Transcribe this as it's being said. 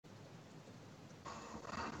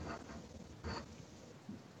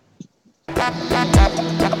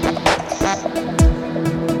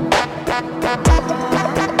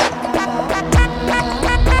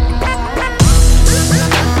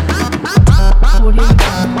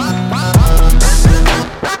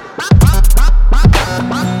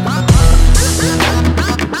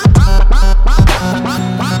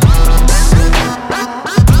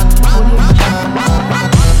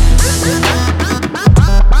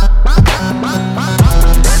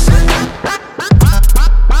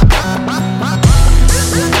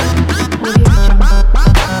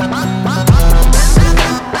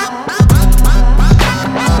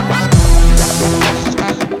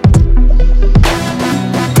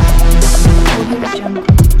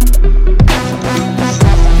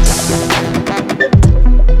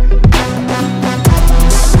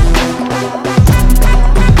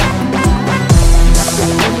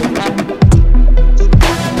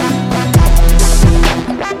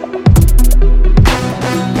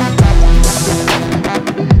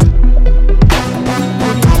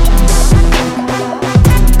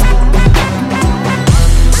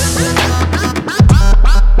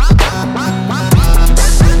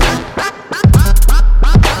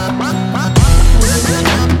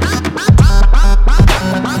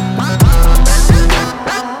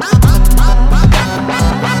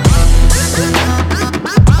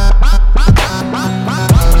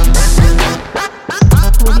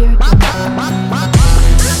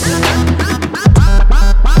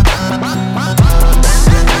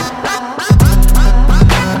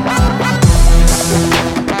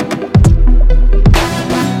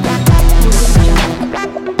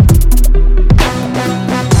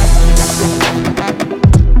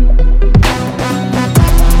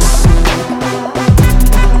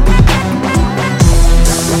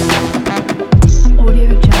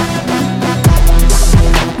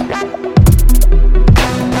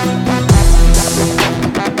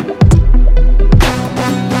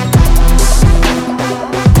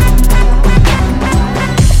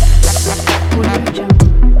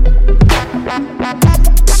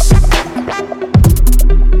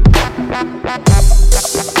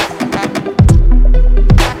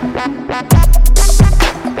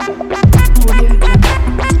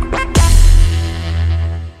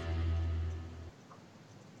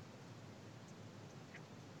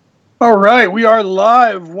All right, we are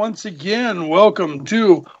live once again. Welcome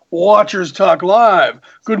to Watchers Talk Live.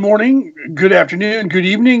 Good morning, good afternoon, good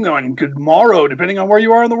evening, and good morrow, depending on where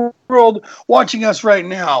you are in the world watching us right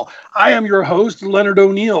now. I am your host, Leonard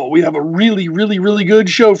O'Neill. We have a really good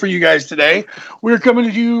show for you guys today. We're coming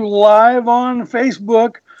to you live on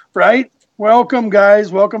Facebook, right? Welcome,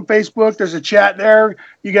 guys. Welcome, Facebook. There's a chat there.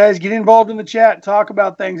 You guys get involved in the chat, talk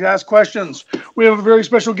about things, ask questions. We have a very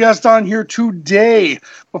special guest on here today.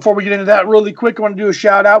 Before we get into that really quick, I want to do a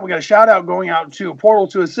shout out. We got a shout out going out to Portal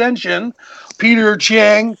to Ascension, Peter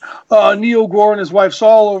Chang, Neil Gore and his wife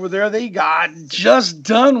Saul over there. They got just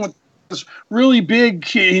done with this really big,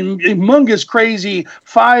 humongous, crazy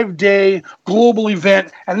 5-day global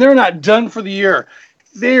event, and they're not done for the year.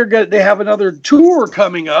 They have another tour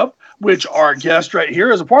coming up, which our guest right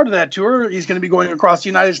here is a part of that tour. He's going to be going across the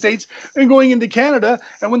United States and going into Canada.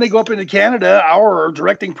 And when they go up into Canada, our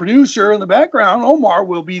directing producer in the background, Omar,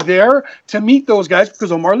 will be there to meet those guys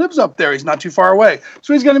because Omar lives up there. He's not too far away.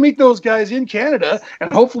 So he's going to meet those guys in Canada,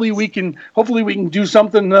 and hopefully we can do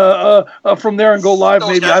something from there and go live.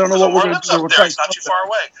 Maybe I don't know what we're going to do. He's not too far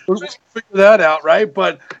away. We'll figure that out, right?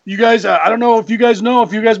 But you guys, I don't know if you guys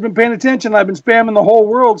have been paying attention. I've been spamming the whole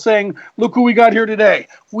world saying, look who we got here today.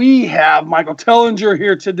 We have Michael Tellinger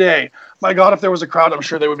here today. My God, if there was a crowd, I'm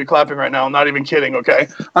sure they would be clapping right now. I'm not even kidding, okay?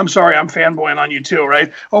 I'm sorry, I'm fanboying on you too,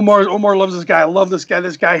 right? Omar loves this guy. I love this guy.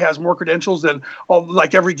 This guy has more credentials than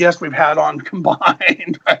like every guest we've had on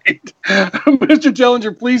combined, right? Mr.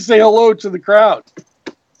 Tellinger, please say hello to the crowd.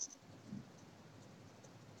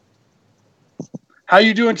 How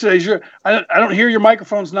you doing today? I don't hear your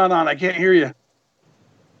microphone's not on. I can't hear you.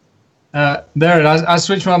 There, I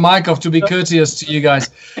switched my mic off to be courteous to you guys.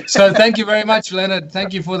 So thank you very much, Leonard.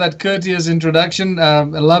 Thank you for that courteous introduction. I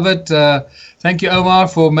love it. Thank you, Omar,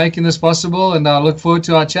 for making this possible, and I look forward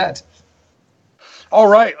to our chat. All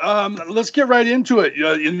right, let's get right into it.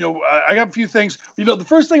 I got a few things. The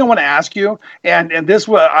first thing I want to ask you, and this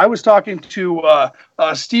I was talking to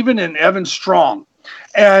Stephen and Evan Strong,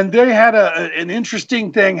 and they had an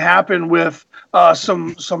interesting thing happen with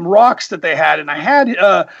some rocks that they had, and I had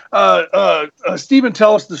Stephen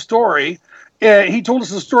tell us the story. He told us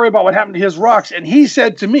the story about what happened to his rocks, and he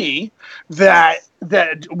said to me that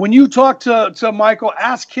when you talk to Michael,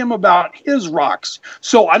 ask him about his rocks.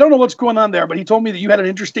 So I don't know what's going on there, but he told me that you had an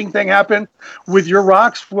interesting thing happen with your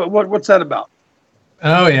rocks. What's that about?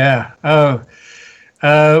 Oh yeah. Oh.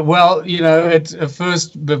 Well,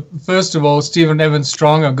 first of all, Stephen Evans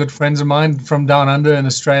Strong are good friends of mine from down under in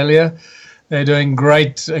Australia. They're doing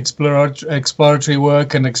great exploratory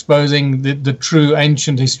work and exposing the true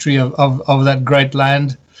ancient history of that great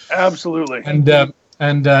land. Absolutely. I've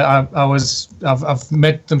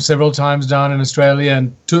met them several times down in Australia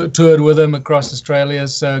and toured with them across Australia,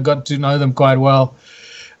 so got to know them quite well.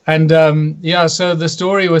 And so the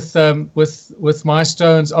story with my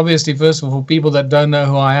stones, obviously, first of all, for people that don't know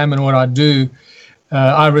who I am and what I do,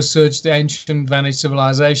 I research the ancient vanished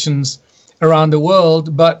civilizations around the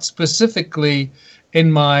world, but specifically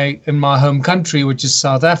in my home country, which is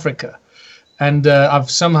South Africa. And I've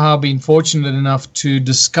somehow been fortunate enough to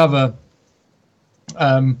discover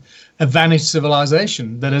a vanished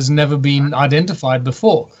civilization that has never been identified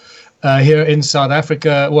before. Here in South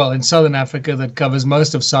Africa, in Southern Africa, that covers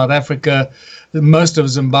most of South Africa, most of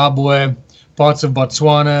Zimbabwe, parts of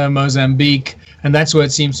Botswana, Mozambique, and that's where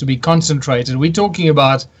it seems to be concentrated. We're talking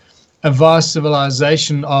about a vast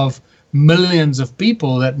civilization of millions of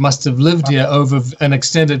people that must have lived here over an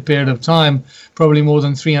extended period of time, probably more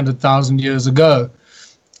than 300,000 years ago.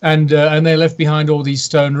 And they left behind all these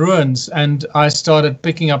stone ruins. And I started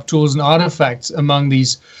picking up tools and artifacts among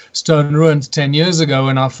these stone ruins 10 years ago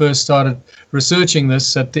when I first started researching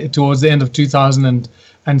this towards the end of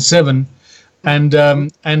 2007. And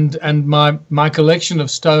my collection of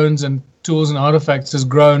stones and tools and artifacts has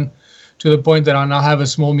grown to the point that I now have a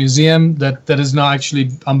small museum that is now actually,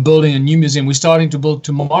 I'm building a new museum. We're starting to build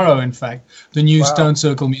tomorrow, in fact, the new Stone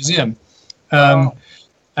Circle Museum.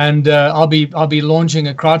 And I'll be launching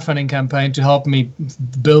a crowdfunding campaign to help me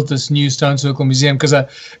build this new Stone Circle Museum because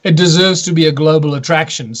it deserves to be a global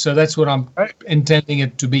attraction. So that's what I'm intending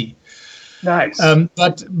it to be. Nice.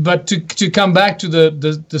 But to come back to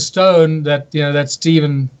the stone that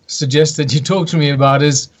Stephen suggested you talk to me about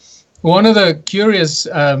is one of the curious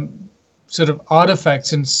sort of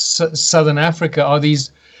artifacts in southern Africa are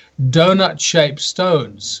these donut-shaped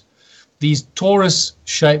stones, these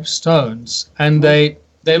torus-shaped stones, and they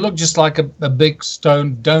look just like a big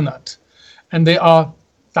stone donut. And there are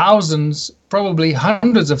thousands, probably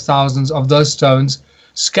hundreds of thousands of those stones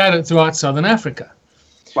scattered throughout southern Africa.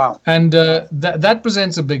 Wow. And that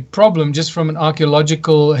presents a big problem just from an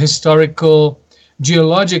archaeological, historical,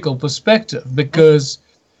 geological perspective, because,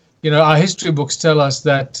 our history books tell us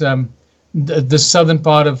that the southern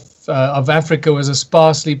part of Africa was a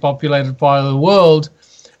sparsely populated part of the world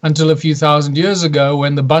until a few thousand years ago,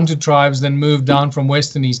 when the Bantu tribes then moved down from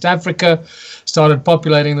West and East Africa, started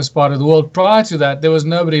populating this part of the world. Prior to that, there was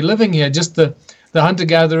nobody living here, just the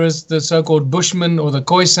hunter-gatherers, the so-called Bushmen or the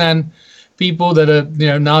Khoisan people that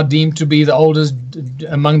are now deemed to be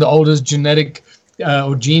among the oldest genetic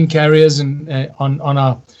or gene carriers in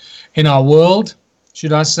our world,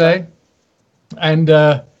 should I say. And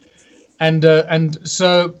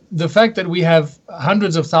so the fact that we have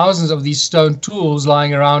hundreds of thousands of these stone tools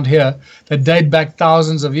lying around here that date back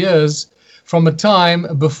thousands of years from a time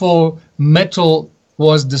before metal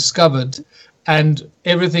was discovered and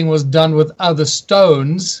everything was done with other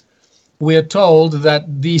stones, we are told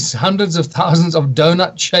that these hundreds of thousands of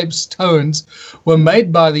donut-shaped stones were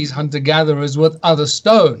made by these hunter-gatherers with other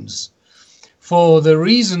stones for the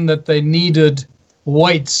reason that they needed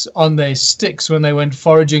weights on their sticks when they went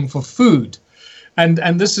foraging for food. And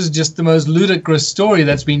this is just the most ludicrous story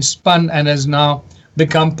that's been spun and has now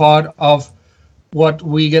become part of what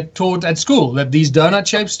we get taught at school, that these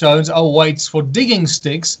donut-shaped stones are weights for digging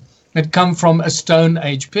sticks that come from a Stone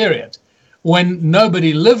Age period, when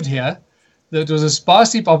nobody lived here. That was a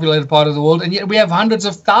sparsely populated part of the world, and yet we have hundreds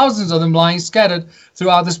of thousands of them lying scattered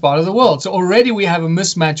throughout this part of the world. So already we have a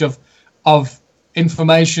mismatch of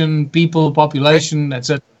information, people, population,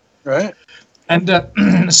 etc. Right. And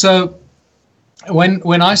so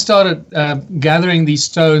when I started gathering these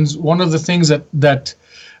stones, one of the things that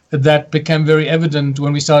became very evident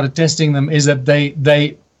when we started testing them is that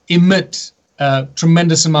they emit a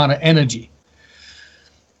tremendous amount of energy.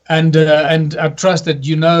 And I trust that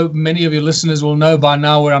many of your listeners will know by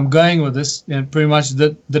now where I'm going with this. Pretty much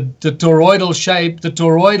the toroidal shape, the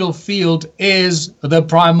toroidal field is the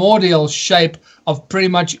primordial shape of pretty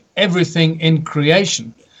much everything in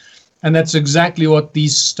creation. And that's exactly what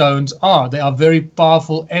these stones are. They are very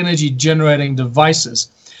powerful energy generating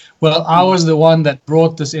devices. Well, I was the one that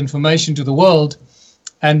brought this information to the world.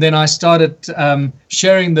 And then I started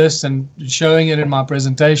sharing this and showing it in my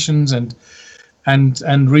presentations and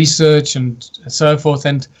research and so forth,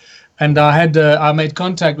 and I made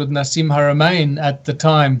contact with Nassim Haramein at the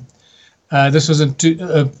time. This was in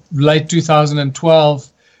late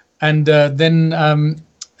 2012, and then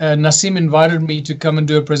Nassim invited me to come and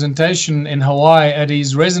do a presentation in Hawaii at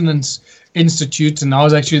his Resonance Institute, and I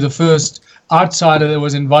was actually the first outsider that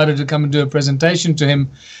was invited to come and do a presentation to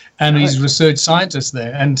him and his research scientists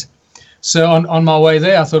there. And so on my way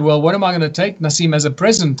there, I thought, well, what am I going to take Nassim as a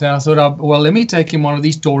present? And I thought, well, let me take him one of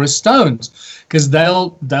these Taurus stones, because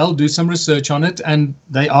they'll do some research on it, and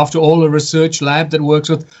they, after all, a research lab that works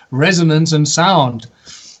with resonance and sound.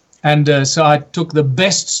 And so I took the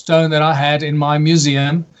best stone that I had in my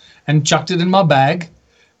museum and chucked it in my bag,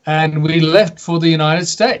 and we left for the United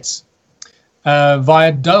States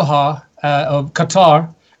via Doha, of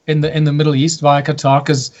Qatar, in the Middle East, via Qatar,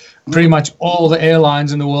 because pretty much all the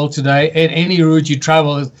airlines in the world today, in any route you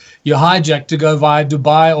travel, you hijack to go via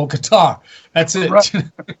Dubai or Qatar. That's it.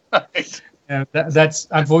 Right. Yeah, that's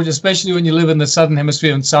unfortunate, especially when you live in the Southern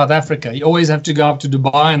Hemisphere in South Africa. You always have to go up to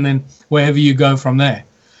Dubai and then wherever you go from there,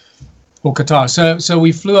 or Qatar. So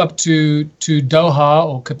we flew up to Doha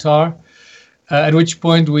or Qatar, at which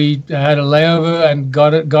point we had a layover and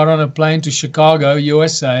got on a plane to Chicago,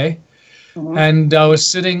 USA. Mm-hmm. And I was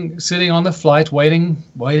sitting on the flight, waiting,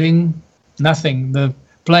 nothing. The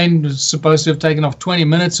plane was supposed to have taken off 20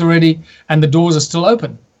 minutes already, and the doors are still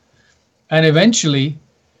open. And eventually,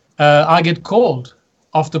 I get called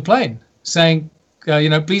off the plane saying,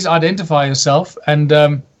 please identify yourself. And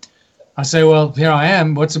I say, well, here I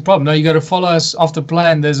am. What's the problem? No, you got to follow us off the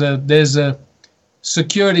plane. There's a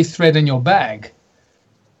security threat in your bag.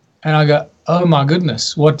 And I go, oh my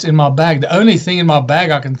goodness, what's in my bag? The only thing in my bag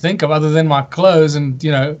I can think of, other than my clothes and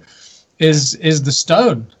is the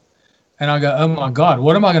stone. And I go, oh my God,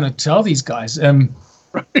 what am I going to tell these guys?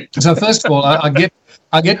 So first of all, I get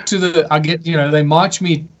they march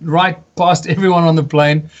me right past everyone on the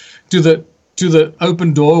plane to the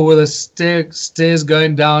open door with the stairs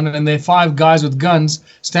going down, and there are 5 guys with guns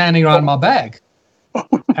standing around my bag.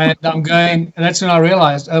 And I'm going, and that's when I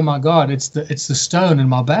realized, oh my God, it's the stone in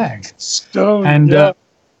my bag. Stone,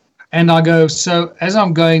 and I go, so as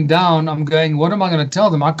I'm going down, I'm going, what am I going to tell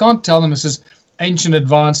them? I can't tell them this is ancient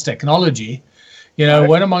advanced technology. Right.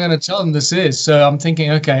 What am I going to tell them this is? So I'm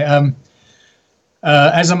thinking, okay,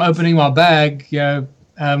 as I'm opening my bag,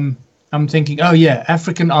 I'm thinking, oh yeah,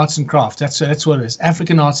 African arts and crafts. That's what it is,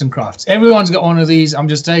 African arts and crafts. Everyone's got one of these. I'm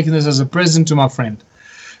just taking this as a present to my friend.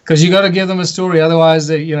 Because you got to give them a story, otherwise,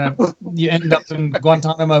 you end up in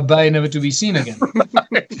Guantanamo Bay, never to be seen again.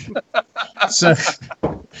 So, so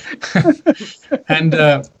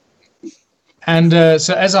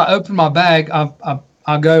as I open my bag, I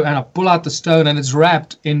go and I pull out the stone, and it's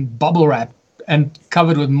wrapped in bubble wrap and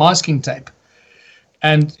covered with masking tape.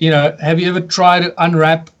 And have you ever tried to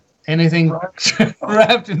unwrap anything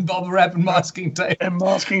wrapped in bubble wrap and masking tape? And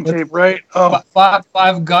masking tape, right? Oh, five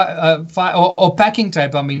or packing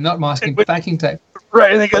tape. I mean, not masking, packing tape.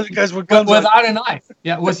 Right, and the guys with guns without a knife.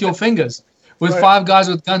 Yeah, with your fingers, with 5 guys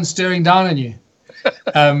with guns staring down on you.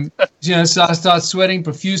 So I start sweating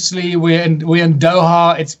profusely. We're in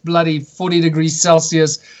Doha. It's bloody 40 degrees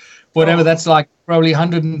Celsius, whatever that's like, probably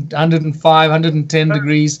 100, 105, 110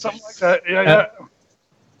 degrees. Something like that. Yeah.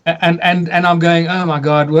 And I'm going, oh my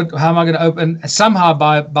God, how am I going to open? Somehow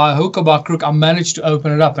by hook or by crook, I managed to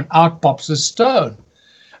open it up, and out pops a stone.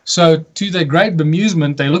 So to their great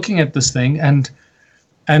bemusement, they're looking at this thing and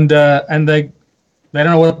they don't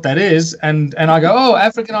know what that is. And I go, oh,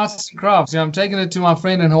 African arts and crafts. I'm taking it to my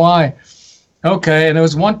friend in Hawaii. Okay. And there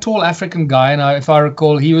was one tall African guy, and if I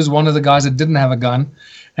recall, he was one of the guys that didn't have a gun.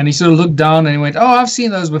 And he sort of looked down and he went, oh, I've seen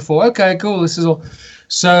those before. Okay, cool. This is all.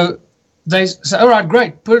 So they say, all right,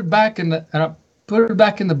 great. Put it back in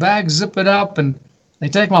the bag, zip it up, and they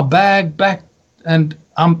take my bag back, and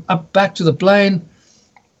I'm up back to the plane.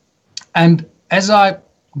 And as I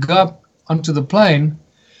go up onto the plane,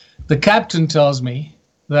 the captain tells me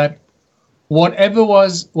that whatever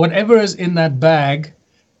is in that bag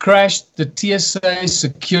crashed the TSA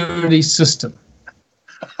security system.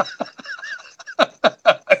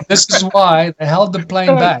 This is why they held the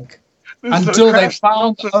plane back until they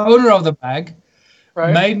found the owner of the bag,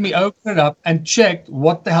 made me open it up and checked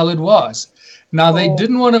what the hell it was. Now they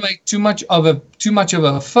didn't want to make too much of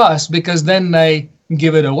a fuss, because then they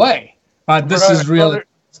give it away. Right? This is real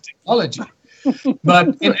technology.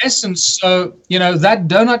 But in essence, so that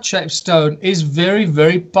donut-shaped stone is very,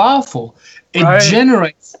 very powerful. It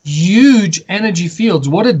generates huge energy fields.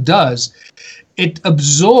 What it does, it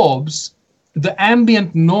absorbs the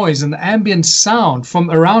ambient noise and the ambient sound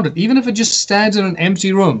from around it, even if it just stands in an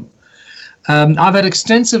empty room. I've had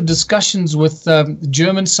extensive discussions with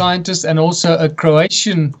German scientists and also a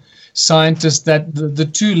Croatian scientists that the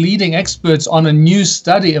two leading experts on a new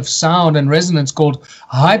study of sound and resonance called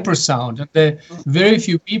hypersound. And there are very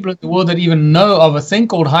few people in the world that even know of a thing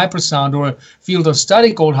called hypersound or a field of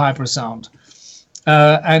study called hypersound.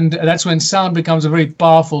 And that's when sound becomes a very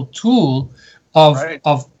powerful tool of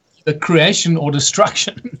the creation or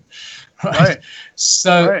destruction. Right.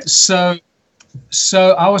 So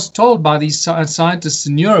I was told by these scientists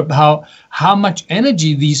in Europe how much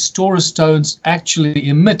energy these Torah stones actually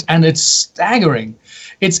emit, and it's staggering.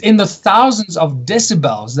 It's in the thousands of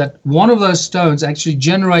decibels that one of those stones actually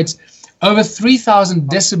generates over 3,000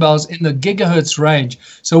 decibels in the gigahertz range.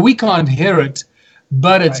 So we can't hear it,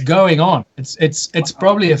 but it's going on. It's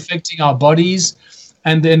probably affecting our bodies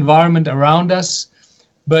and the environment around us.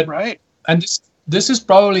 But and this is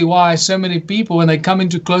probably why so many people, when they come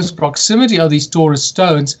into close proximity of these Torah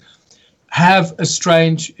stones, have a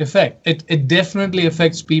strange effect. It definitely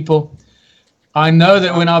affects people. I know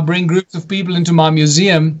that when I bring groups of people into my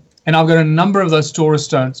museum, and I've got a number of those Torah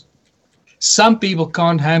stones, some people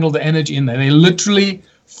can't handle the energy in there. They literally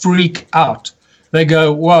freak out. They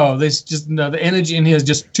go, "Whoa, there's just the energy in here is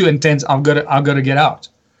just too intense. I've got to get out."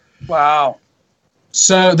 Wow.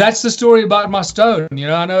 So that's the story about my stone.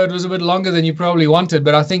 I know it was a bit longer than you probably wanted,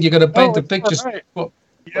 but I think you got to paint the picture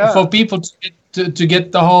for people to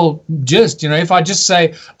get the whole gist. If I just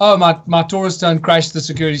say, "Oh, my Torah stone crashed the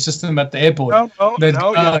security system at the airport,"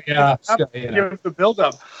 the build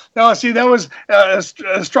up. No, see, that was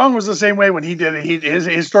Strong was the same way when he did it.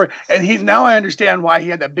 His story, and now I understand why he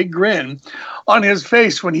had that big grin on his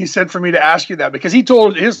face when he said for me to ask you that, because he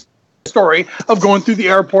told his story of going through the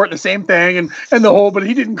airport, the same thing, and the whole, but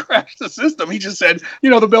he didn't crash the system. He just said,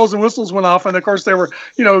 the bells and whistles went off, and of course they were,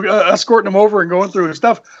 escorting him over and going through his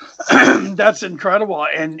stuff. That's incredible,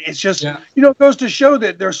 and it's just, it goes to show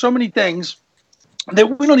that there's so many things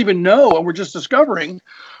that we don't even know, and we're just discovering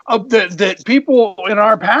that people in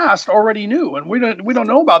our past already knew, and we don't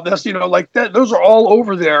know about this. Like that. Those are all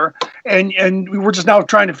over there, and we were just now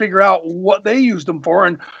trying to figure out what they used them for,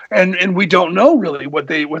 and we don't know really what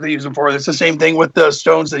they use them for. It's the same thing with the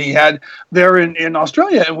stones that he had there in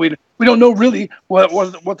Australia, and we don't know really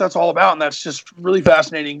what that's all about, and that's just really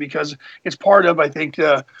fascinating because it's part of, I think,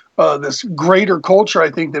 this greater culture,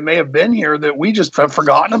 I think, that may have been here that we just have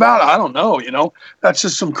forgotten about. I don't know, that's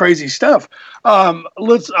just some crazy stuff. I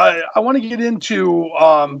want to get into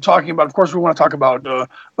talking about, of course, we want to talk about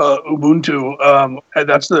Ubuntu.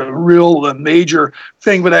 That's the major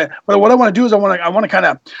thing. But what I want to do is I want to kind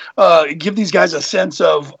of give these guys a sense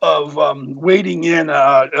of wading in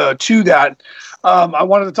to that. I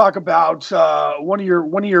wanted to talk about one of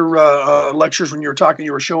your lectures when you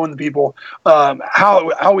were showing the people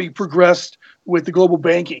how we progressed with the global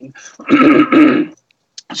banking.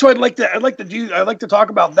 So I'd like to talk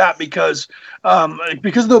about that because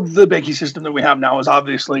the banking system that we have now is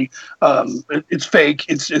obviously it's fake,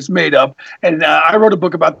 it's made up, and I wrote a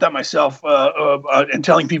book about that myself and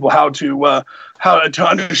telling people how to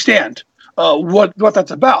understand what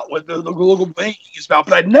that's about, what the global banking is about.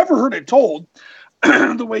 But I'd never heard it told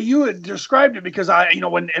the way you had described it, because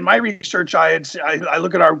when in my research I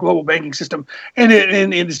look at our global banking system, and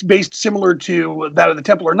it's based similar to that of the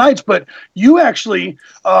Templar Knights, but you actually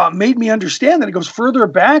made me understand that it goes further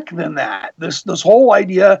back than that. This whole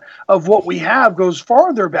idea of what we have goes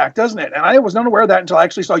farther back, doesn't it? And I was not aware of that until I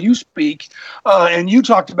actually saw you speak, and you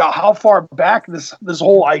talked about how far back this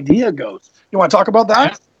whole idea goes. You want to talk about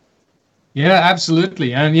that? Yeah,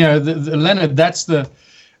 absolutely. And Leonard, that's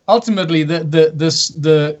ultimately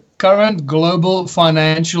the current global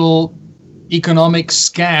financial economic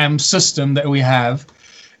scam system that we have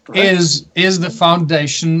is the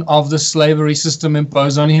foundation of the slavery system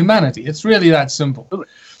imposed on humanity. It's really that simple.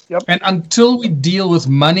 Yep. And until we deal with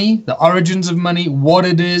money, the origins of money, what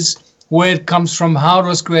it is, where it comes from, how it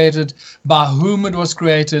was created, by whom it was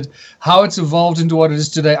created, how it's evolved into what it is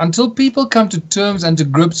today, until people come to terms and to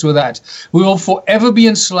grips with that, we will forever be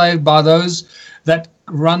enslaved by those that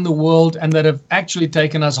run the world and that have actually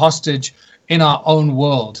taken us hostage in our own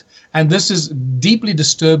world. And this is deeply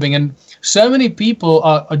disturbing, and so many people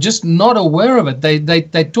are just not aware of it.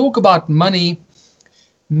 They talk about money,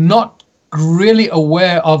 not really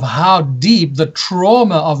aware of how deep the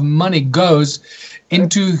trauma of money goes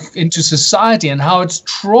into society, and how it's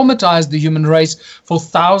traumatized the human race for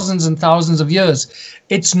thousands and thousands of years.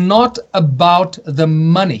 It's not about the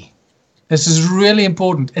money. This is really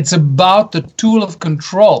important. It's about the tool of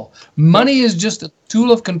control. Money is just a tool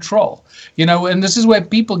of control, and this is where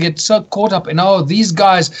people get so caught up in, these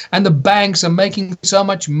guys and the banks are making so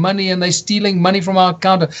much money and they're stealing money from our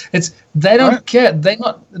account. They don't care.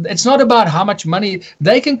 It's not about how much money.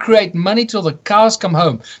 They can create money till the cows come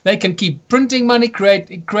home. They can keep printing money,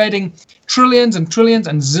 creating trillions and trillions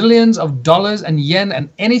and zillions of dollars and yen and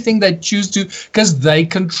anything they choose to, because they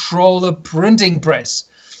control the printing press.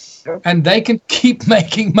 And they can keep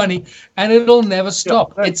making money and it'll never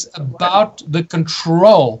stop. It's about the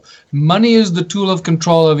control. Money is the tool of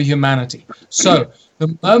control over humanity. So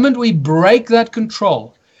the moment we break that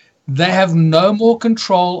control, they have no more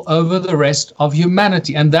control over the rest of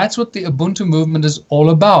humanity. And that's what the Ubuntu movement is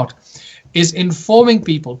all about, is informing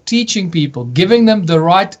people, teaching people, giving them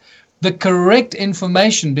the correct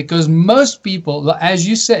information, because most people, as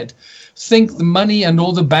you said, think the money and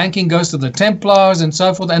all the banking goes to the Templars and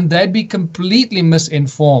so forth, and they'd be completely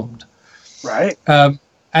misinformed. Right. And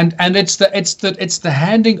it's the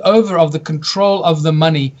handing over of the control of the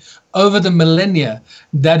money over the millennia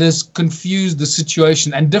that has confused the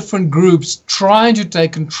situation, and different groups trying to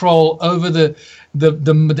take control over the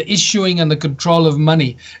issuing and the control of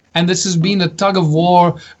money. And this has been a tug of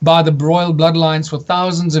war by the royal bloodlines for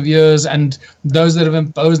thousands of years, and those that have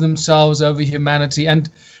imposed themselves over humanity.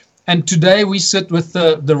 And today we sit with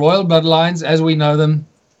the royal bloodlines as we know them,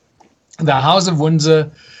 the House of Windsor,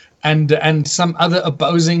 and some other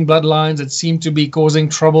opposing bloodlines that seem to be causing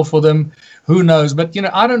trouble for them. Who knows? But,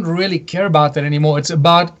 I don't really care about that anymore. It's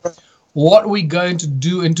about what we're going to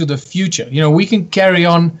do into the future. We can carry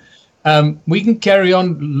on. We can carry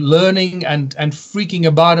on learning and freaking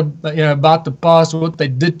about the past, what they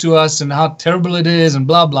did to us and how terrible it is and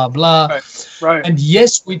blah, blah, blah. Right. And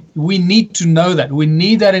yes, we need to know that. We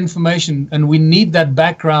need that information and we need that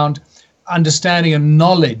background understanding and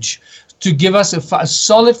knowledge to give us a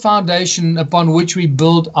solid foundation upon which we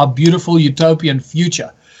build our beautiful utopian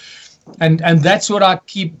future. And that's what I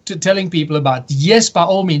keep telling people about. Yes, by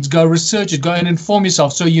all means, go research it, go and inform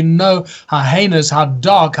yourself so you know how heinous, how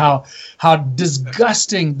dark, how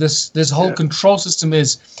disgusting this whole control system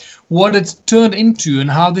is, what it's turned into,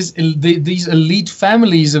 and how these elite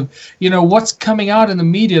families of, what's coming out in the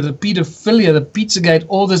media, the pedophilia, the Pizzagate,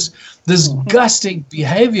 all this disgusting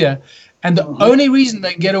behavior. And the only reason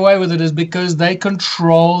they get away with it is because they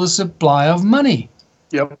control the supply of money.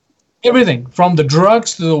 Yep. Everything from the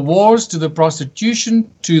drugs to the wars to the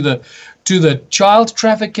prostitution to the child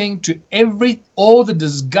trafficking to all the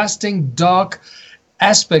disgusting dark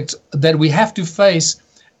aspects that we have to face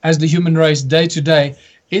as the human race day to day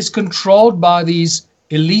is controlled by these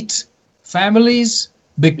elite families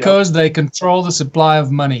because they control the supply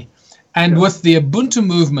of money. And with the Ubuntu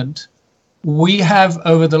movement, we have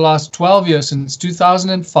over the last 12 years, since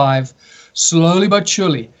 2005, slowly but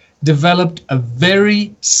surely developed a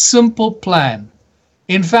very simple plan.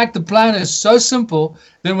 In fact, the plan is so simple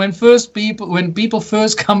that when people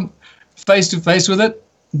first come face to face with it,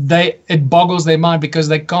 it boggles their mind, because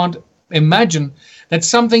they can't imagine that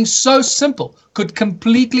something so simple could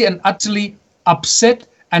completely and utterly upset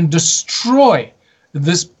and destroy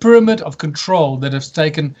this pyramid of control that has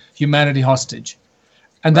taken humanity hostage.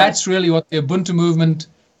 And that's really what the Ubuntu movement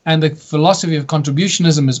and the philosophy of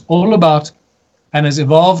contributionism is all about, and has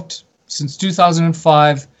evolved since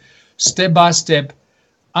 2005, step by step,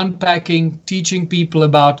 unpacking, teaching people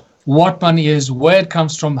about what money is, where it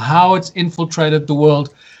comes from, how it's infiltrated the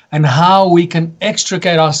world, and how we can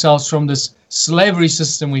extricate ourselves from this slavery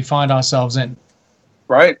system we find ourselves in.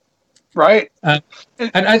 Right. And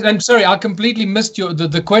I'm sorry, I completely missed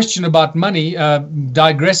the question about money,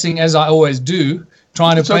 digressing as I always do,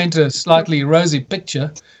 trying to paint a slightly rosy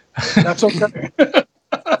picture. That's okay.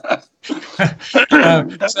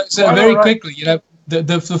 Quickly,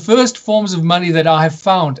 the first forms of money that I have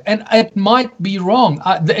found, and it might be wrong,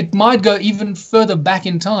 it might go even further back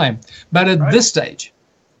in time, but at this stage,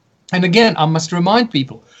 and again, I must remind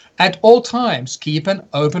people, at all times, keep an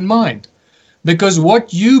open mind, because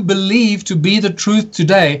what you believe to be the truth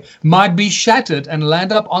today might be shattered and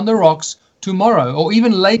land up on the rocks tomorrow, or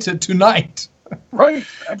even later tonight. Right,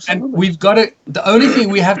 absolutely. And we've got to, the only thing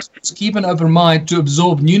we have to do is keep an open mind to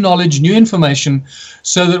absorb new knowledge, new information,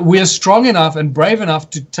 so that we are strong enough and brave enough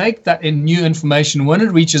to take that in new information when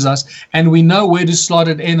it reaches us, and we know where to slot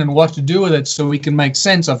it in and what to do with it, so we can make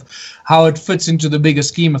sense of how it fits into the bigger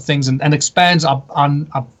scheme of things and expands our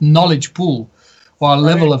knowledge pool, or our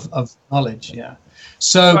level of knowledge. Yeah.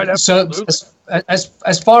 So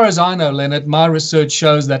as far as I know, Leonard, my research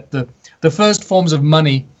shows that the first forms of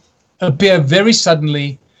money appear very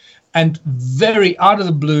suddenly and very out of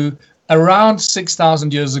the blue, around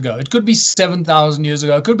 6,000 years ago. It could be 7,000 years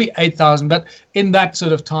ago. It could be 8,000, but in that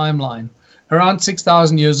sort of timeline, around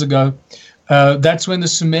 6,000 years ago, that's when the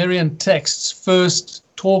Sumerian texts first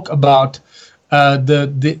talk about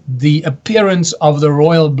the appearance of the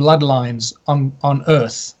royal bloodlines on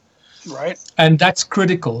Earth. Right. And that's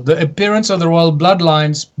critical. The appearance of the royal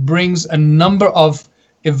bloodlines brings a number of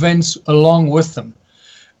events along with them.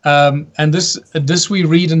 And this we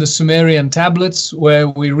read in the Sumerian tablets, where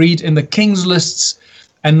we read in the king's lists,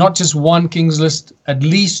 and not just one king's list, at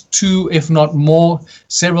least two, if not more,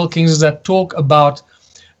 several kings that talk about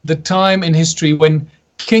the time in history when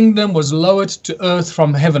kingdom was lowered to earth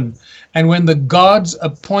from heaven, and when the gods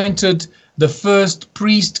appointed the first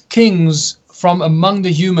priest kings from among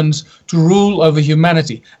the humans to rule over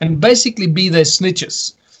humanity and basically be their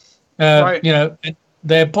snitches. Right.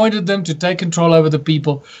 They appointed them to take control over the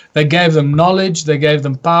people. They gave them knowledge, they gave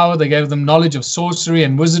them power, they gave them knowledge of sorcery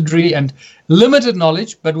and wizardry, and limited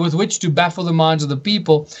knowledge, but with which to baffle the minds of the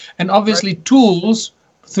people, and obviously tools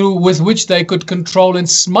with which they could control and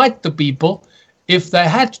smite the people if they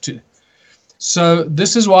had to. So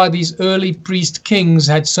this is why these early priest kings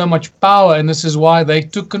had so much power, and this is why they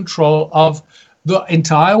took control of the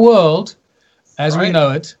entire world as we know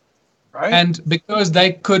it. Right. And because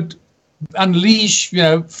they could unleash,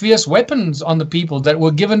 fierce weapons on the people that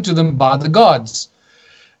were given to them by the gods.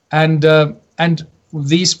 And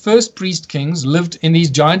these first priest kings lived in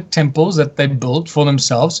these giant temples that they built for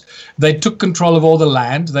themselves. They took control of all the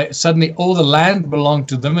land. Suddenly all the land belonged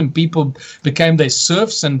to them, and people became their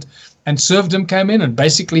serfs, and serfdom came in, and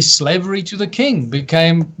basically slavery to the king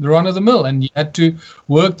became the run of the mill, and you had to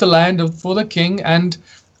work the land for the king, and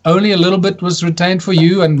only a little bit was retained for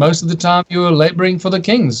you, and most of the time you were laboring for the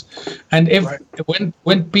kings. And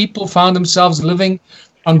when people found themselves living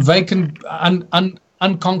on vacant,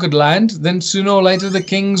 unconquered land, then sooner or later the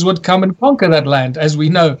kings would come and conquer that land, as we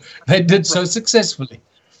know they did so successfully.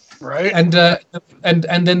 Right. And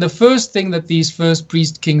then the first thing that these first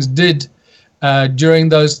priest kings did during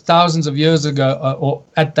those thousands of years ago, or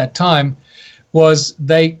at that time, was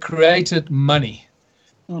they created money.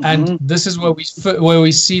 Mm-hmm. And this is where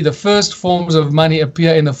we see the first forms of money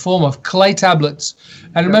appear in the form of clay tablets.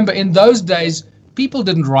 And remember, in those days, people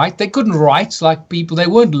didn't write. They couldn't write like people. They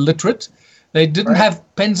weren't literate. They didn't have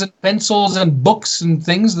pens and pencils and books and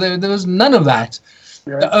things. There was none of that.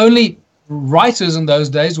 Right. The only writers in those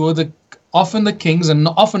days were often the kings, and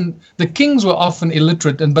often the kings were often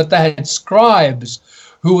illiterate, but they had scribes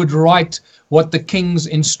who would write what the kings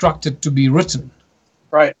instructed to be written.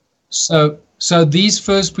 Right. So these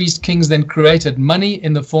first priest kings then created money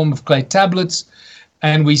in the form of clay tablets,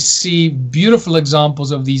 and we see beautiful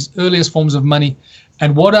examples of these earliest forms of money.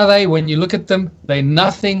 And what are they? When you look at them, they're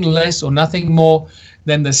nothing less or nothing more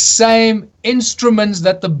than the same instruments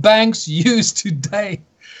that the banks use today.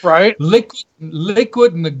 Right.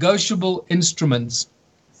 Liquid negotiable instruments,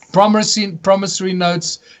 promissory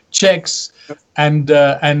notes, checks, and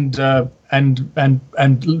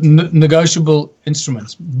negotiable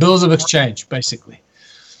instruments, bills of exchange, basically.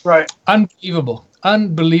 Right. Unbelievable.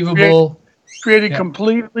 Created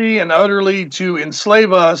completely and utterly to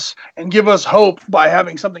enslave us and give us hope by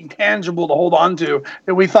having something tangible to hold on to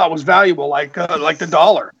that we thought was valuable, like the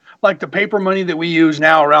dollar, like the paper money that we use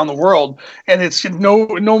now around the world, and it's no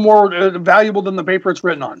more valuable than the paper it's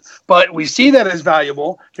written on. But we see that as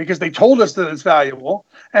valuable because they told us that it's valuable,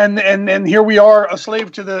 and here we are, a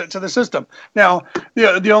slave to the system. Now,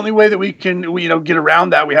 the only way that we can get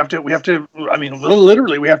around that, we have to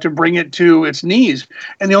literally we have to bring it to its knees,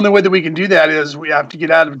 and the only way that we can do that is we have to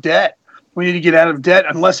get out of debt. We need to get out of debt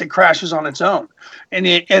unless it crashes on its own. And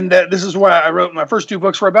this is why I wrote my first two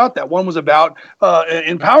books were about that. One was about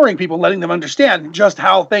empowering people, letting them understand just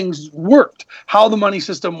how things worked, how the money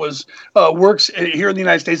system works here in the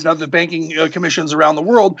United States and other banking commissions around the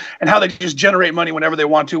world, and how they just generate money whenever they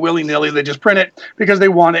want to, willy-nilly. They just print it because they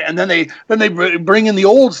want it, and then they bring in the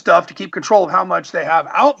old stuff to keep control of how much they have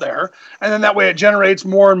out there, and then that way it generates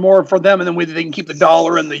more and more for them, and then they can keep the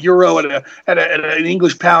dollar and the euro at an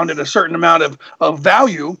English pound at a certain amount of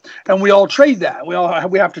value, and we all trade that.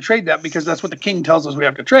 We have to trade that because that's what the king tells us we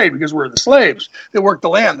have to trade, because we're the slaves that work the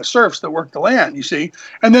land, the serfs that work the land, you see.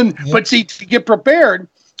 And then, But see, to get prepared,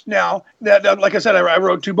 now, that like I said, I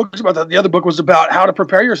wrote two books about that. The other book was about how to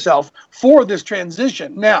prepare yourself for this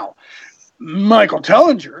transition. Now, Michael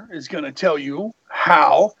Tellinger is going to tell you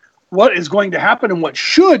what is going to happen and what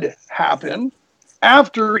should happen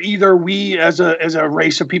after either we as a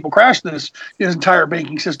race of people crash this entire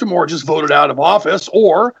banking system, or just voted out of office,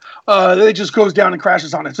 or it just goes down and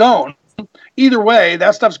crashes on its own. Either way,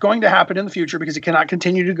 that stuff's going to happen in the future because it cannot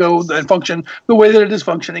continue to go and function the way that it is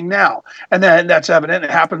functioning now. And that's evident.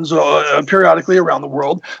 It happens periodically around the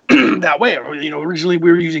world that way. Originally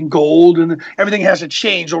we were using gold and everything has to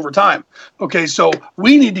change over time. Okay, so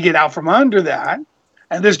we need to get out from under that.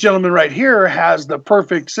 And this gentleman right here has the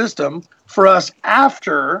perfect system for us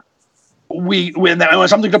after when that was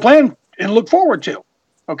something to plan and look forward to.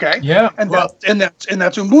 Okay. Yeah. And that's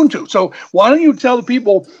Ubuntu. So why don't you tell the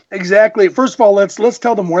people exactly? First of all, let's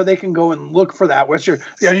tell them where they can go and look for that.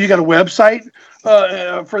 You got a website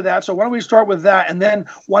for that. So why don't we start with that, and then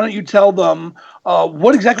why don't you tell them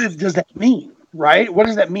what exactly does that mean? Right? What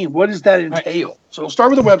does that mean? What does that entail? Right. So we'll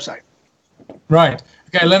start with the website. Right.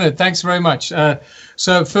 Okay, Leonard, thanks very much.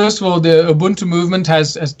 So first of all, the Ubuntu movement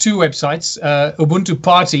has two websites,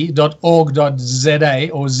 ubuntuparty.org.za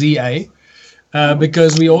or ZA.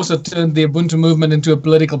 Because we also turned the Ubuntu movement into a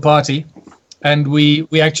political party, and we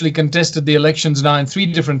actually contested the elections now in 3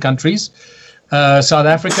 different countries: South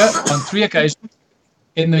Africa on 3 occasions,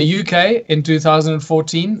 in the UK in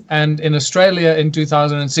 2014, and in Australia in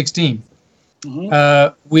 2016.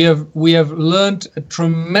 We have learned a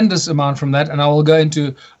tremendous amount from that, and I will go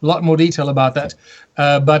into a lot more detail about that.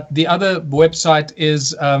 But the other website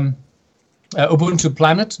is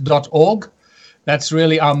ubuntuplanet.org. That's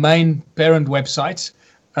really our main parent website,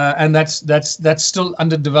 and that's still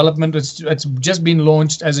under development. It's just been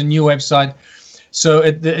launched as a new website, so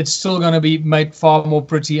it's still going to be made far more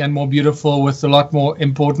pretty and more beautiful with a lot more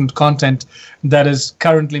important content that is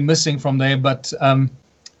currently missing from there. But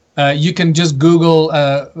you can just Google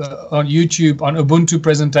on YouTube on Ubuntu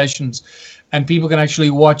presentations, and people can actually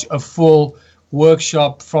watch a full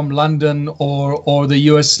workshop from London or the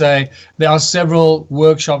USA. There are several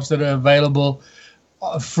workshops that are available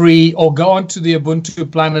free, or go onto the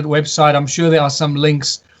Ubuntu Planet website. I'm sure there are some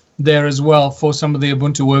links there as well for some of the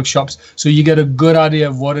Ubuntu workshops, so you get a good idea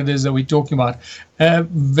of what it is that we're talking about.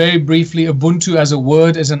 Very briefly, Ubuntu as a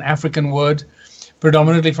word is an African word,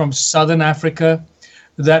 predominantly from Southern Africa,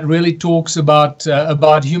 that really talks about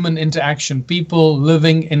human interaction, people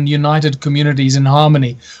living in united communities in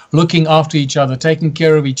harmony, looking after each other, taking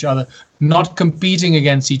care of each other, not competing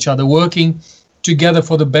against each other, working together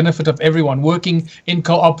for the benefit of everyone, working in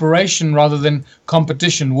cooperation rather than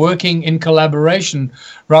competition, working in collaboration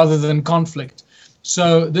rather than conflict.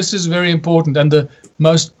 So this is very important, and the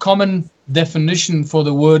most common definition for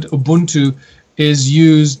the word Ubuntu is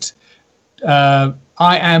used,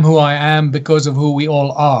 I am who I am because of who we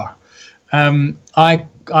all are.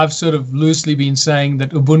 I've sort of loosely been saying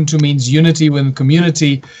that Ubuntu means unity within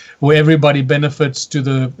community, where everybody benefits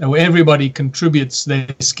where everybody contributes their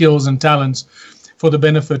skills and talents for the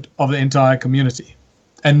benefit of the entire community,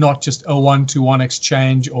 and not just a one-to-one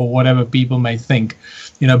exchange or whatever people may think.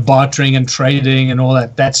 Bartering and trading and all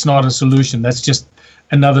that, that's not a solution. That's just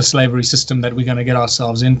another slavery system that we're going to get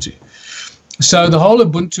ourselves into. So the whole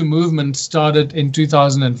Ubuntu movement started in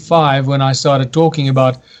 2005 when I started talking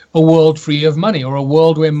about a world free of money, or a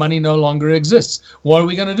world where money no longer exists. What are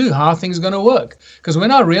we going to do? How are things going to work? Because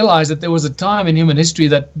when I realized that there was a time in human history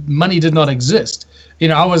that money did not exist,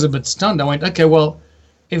 I was a bit stunned. I went, okay, well,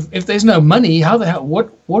 if there's no money, how the hell?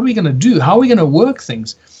 What are we going to do? How are we going to work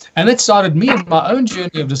things? And it started me on my own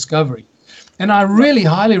journey of discovery. And I really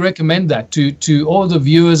highly recommend that to all the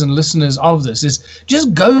viewers and listeners of this, is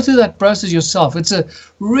just go through that process yourself. It's a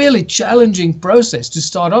really challenging process to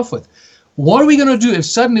start off with. What are we going to do if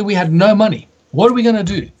suddenly we had no money? What are we going to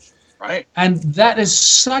do? Right. And that is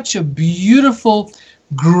such a beautiful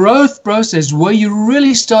growth process where you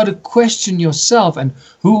really start to question yourself, and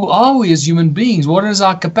who are we as human beings? What is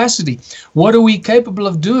our capacity? What are we capable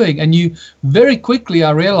of doing? And you very quickly,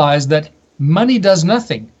 I realized that money does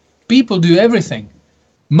nothing. People do everything.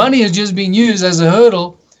 Money is just being used as a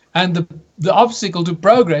hurdle and the obstacle to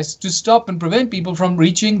progress, to stop and prevent people from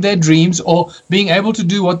reaching their dreams or being able to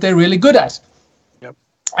do what they're really good at. Yep.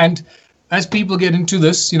 And as people get into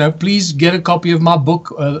this, please get a copy of my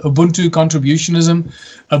book, Ubuntu Contributionism,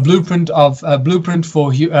 a blueprint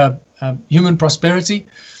for human prosperity.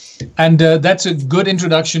 And that's a good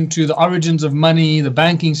introduction to the origins of money, the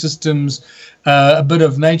banking systems, a bit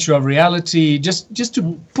of nature of reality, just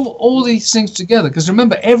to put all these things together. Because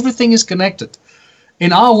remember, everything is connected.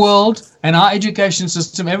 In our world and our education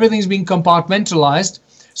system, everything's been compartmentalized,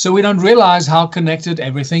 so we don't realize how connected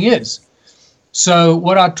everything is. So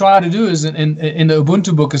what I try to do is in the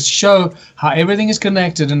Ubuntu book is show how everything is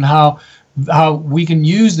connected, and how we can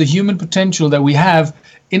use the human potential that we have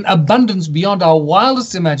in abundance beyond our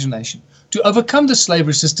wildest imagination to overcome the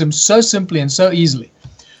slavery system so simply and so easily.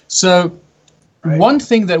 So One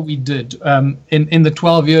thing that we did in the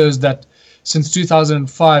 12 years that since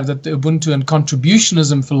 2005 that the Ubuntu and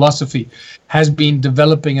contributionism philosophy has been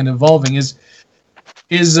developing and evolving is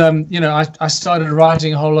I started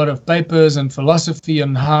writing a whole lot of papers and philosophy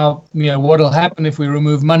on how, what will happen if we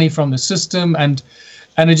remove money from the system, and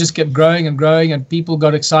it just kept growing and growing, and people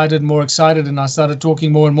got more excited, and I started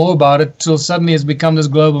talking more and more about it till suddenly it's become this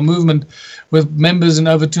global movement with members in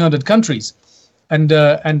over 200 countries, and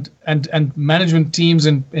management teams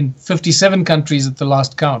in 57 countries at the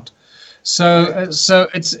last count. So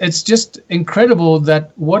it's just incredible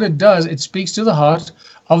that what it does, it speaks to the heart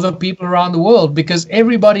of the people around the world, because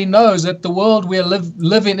everybody knows that the world we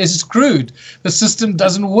live in is screwed. The system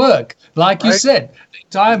doesn't work. Like you said, the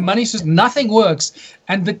entire money system, nothing works.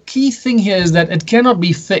 And the key thing here is that it cannot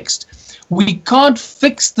be fixed. We can't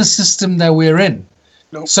fix the system that we're in.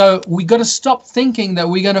 Nope. So we got to stop thinking that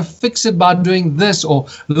we're going to fix it by doing this, or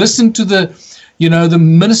listen to the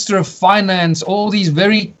Minister of Finance, all these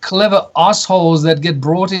very clever assholes that get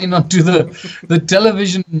brought in onto the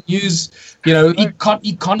television news,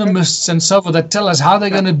 economists and so forth, that tell us how they're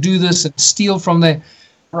going to do this and steal from there.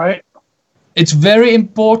 Right. It's very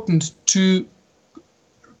important to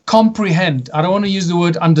comprehend. I don't want to use the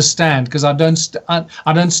word understand, because I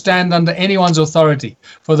don't stand under anyone's authority.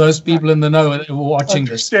 For those people in the know that are watching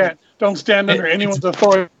this, don't stand under anyone's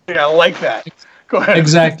authority. I like that. Go ahead.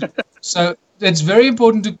 Exactly. So it's very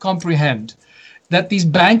important to comprehend that these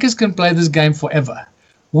bankers can play this game forever.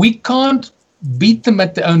 We can't beat them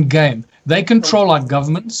at their own game. They control our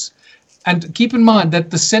governments. And keep in mind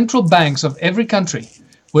that the central banks of every country,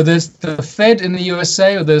 whether it's the Fed in the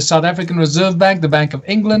USA or the South African Reserve Bank, the Bank of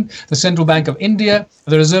England, the Central Bank of India,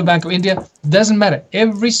 the Reserve Bank of India, doesn't matter.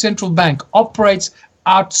 Every central bank operates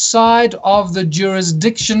outside of the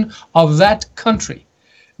jurisdiction of that country.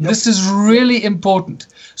 Yep. This is really important.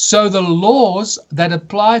 So the laws that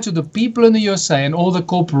apply to the people in the USA and all the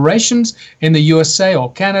corporations in the USA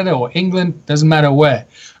or Canada or England, doesn't matter where,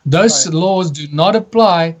 those laws do not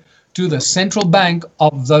apply to the central bank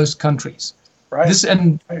of those countries. Right.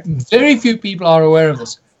 Very few people are aware of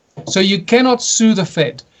this. So you cannot sue the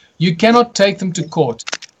Fed. You cannot take them to court.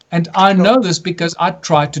 And I know this because I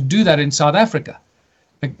tried to do that in South Africa.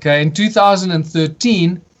 Okay, in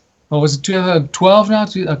 2013, or was it 2012 now?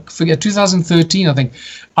 I forget, 2013, I think.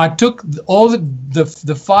 I took all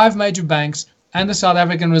the five major banks and the South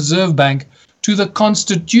African Reserve Bank to the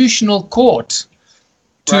Constitutional Court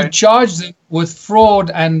to charge them with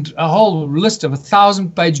fraud, and a whole list of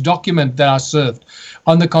 1,000-page document that I served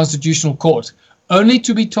on the Constitutional Court, only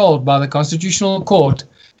to be told by the Constitutional Court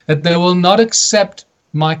that they will not accept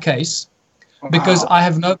my case because I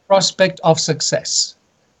have no prospect of success.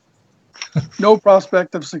 No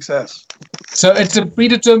prospect of success. So it's a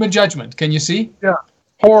predetermined judgment. Can you see? Yeah.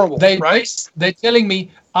 Horrible, They're telling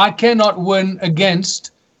me I cannot win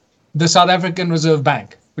against the South African Reserve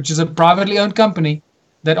Bank, which is a privately owned company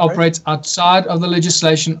that operates outside of the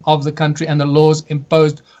legislation of the country and the laws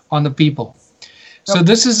imposed on the people. So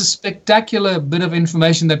this is a spectacular bit of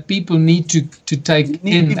information that people need to take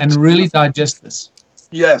in and really digest this.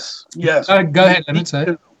 Yes. Go ahead, let me say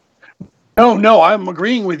it. No, I'm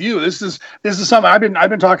agreeing with you. This is something I've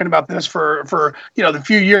been talking about this for the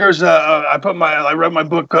few years. I wrote my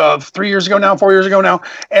book 4 years ago now,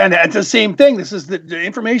 and it's the same thing. This is the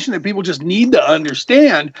information that people just need to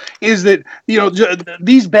understand is that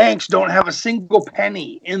these banks don't have a single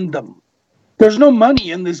penny in them. There's no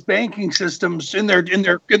money in this banking systems in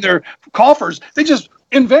their coffers. They just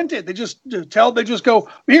invent it. They just go,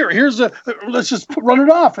 let's just run it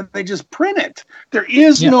off, and they just print it. There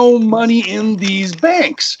is no money in these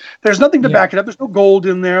banks. There's nothing to back it up. There's no gold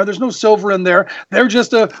in there. There's no silver in there. They're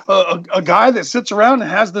just a guy that sits around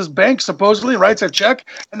and has this bank, supposedly writes a check,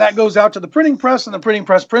 and that goes out to the printing press, and the printing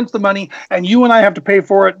press prints the money, and you and I have to pay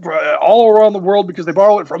for it all around the world because they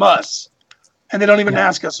borrow it from us. And they don't even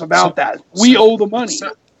ask us about that. We owe the money.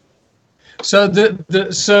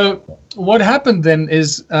 So what happened then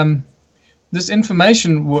is this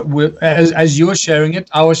information, as you're sharing it,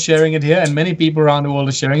 I was sharing it here, and many people around the world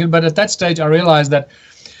are sharing it. But at that stage, I realized that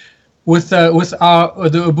with the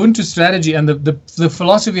Ubuntu strategy and the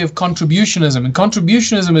philosophy of contributionism, and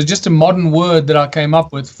contributionism is just a modern word that I came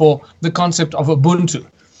up with for the concept of Ubuntu.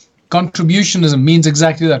 Contributionism means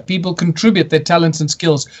exactly that. People contribute their talents and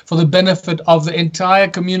skills for the benefit of the entire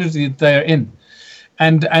community that they're in.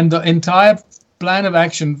 And the entire plan of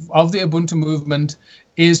action of the Ubuntu movement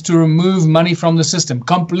is to remove money from the system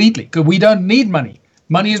completely, because we don't need money.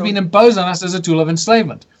 Money has been imposed on us as a tool of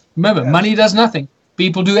enslavement. Remember, money does nothing.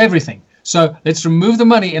 People do everything. So let's remove the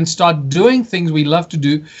money and start doing things we love to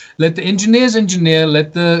do. Let the engineers engineer,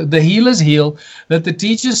 let the healers heal, let the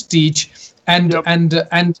teachers teach,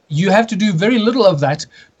 And you have to do very little of that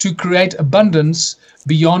to create abundance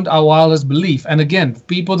beyond our wildest belief. And again,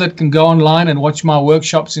 people that can go online and watch my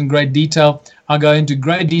workshops in great detail, I go into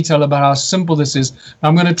great detail about how simple this is.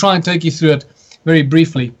 I'm going to try and take you through it very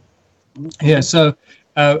briefly here. So,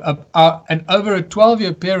 and over a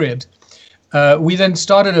 12-year period, we then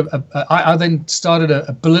started I then started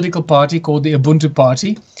a political party called the Ubuntu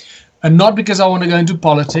Party, and not because I want to go into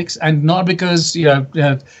politics, and not because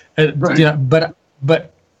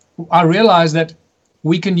but I realized that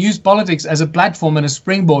we can use politics as a platform and a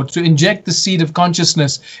springboard to inject the seed of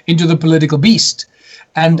consciousness into the political beast.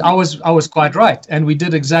 And I was quite right, and we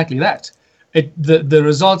did exactly that. The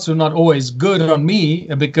results were not always good on me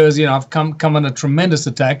because I've come on a tremendous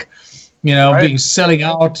attack, being selling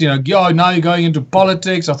out. Now you're going into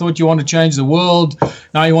politics. I thought you want to change the world.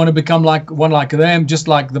 Now you want to become like them, just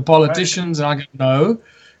like the politicians. And I go,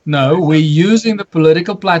 no, we're using the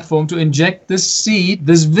political platform to inject this seed,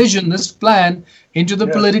 this vision, this plan into the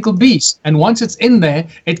political beast. And once it's in there,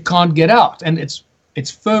 it can't get out, and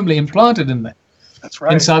it's firmly implanted in there. That's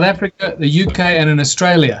right. In South Africa, the UK, and in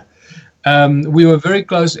Australia. We were very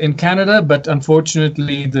close in Canada, but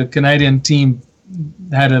unfortunately the Canadian team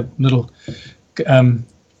had a little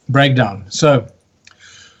breakdown. So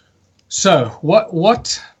what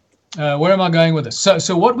where am I going with this?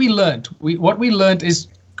 So what we learned is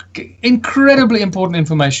incredibly important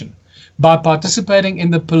information by participating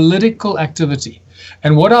in the political activity.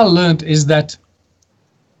 And what I learned is that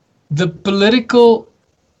the political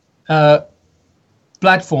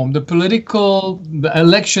platform, the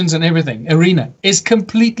elections and everything, arena, is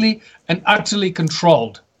completely and utterly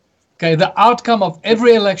controlled. Okay, the outcome of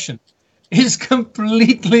every election is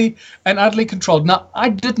completely and utterly controlled. Now, I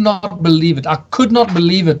did not believe it. I could not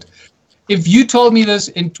believe it. If you told me this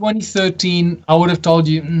in 2013, I would have told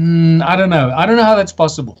you, I don't know. I don't know how that's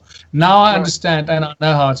possible. Now I understand, and I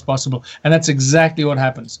know how it's possible. And that's exactly what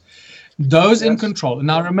happens. Those in control.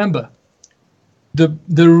 Now, remember,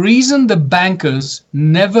 the reason the bankers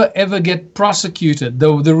never ever get prosecuted,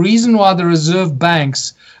 the reason why the reserve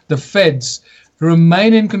banks, the Feds,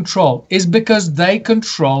 remain in control is because they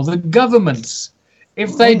control the governments.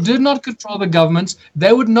 If they did not control the governments,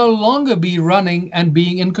 they would no longer be running and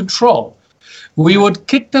being in control. We would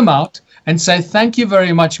kick them out and say, thank you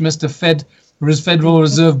very much, Mr. Federal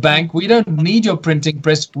Reserve Bank. We don't need your printing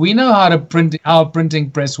press. We know how a printing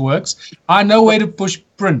press works. I know where to push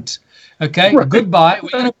print. Okay, goodbye. We're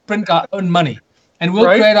going to print our own money, and we'll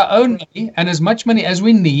create our own money and as much money as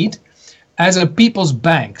we need as a people's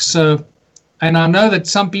bank. So, and I know that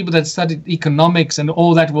some people that studied economics and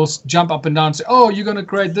all that will jump up and down and say, oh, you're going to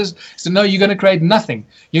create this. So no, you're going to create nothing.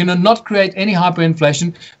 You're going to not create any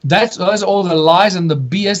hyperinflation. Those are all the lies and the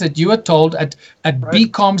BS that you were told at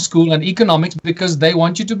BCom school and economics, because they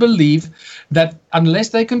want you to believe that unless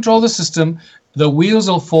they control the system, the wheels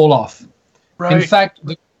will fall off. In fact,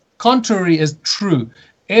 the contrary is true.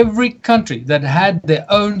 Every country that had their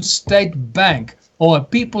own state bank or a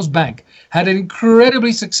people's bank had an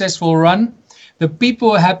incredibly successful run. The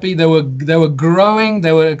people were happy. They were growing.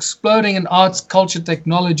 They were exploding in arts, culture,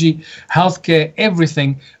 technology, healthcare,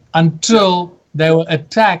 everything, until they were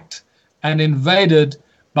attacked and invaded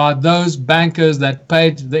by those bankers that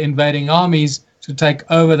paid the invading armies to take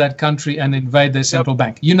over that country and invade their central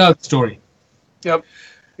bank. You know the story. Yep.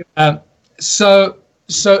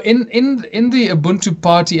 So in the Ubuntu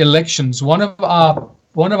Party elections, one of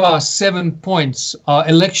our 7 points, our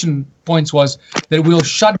election points, was that we'll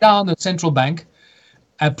shut down the central bank,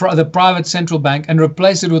 the private central bank, and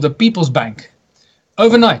replace it with a people's bank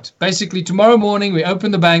overnight. Basically, tomorrow morning we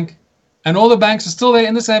open the bank, and all the banks are still there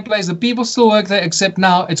in the same place. The people still work there, except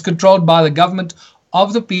now it's controlled by the government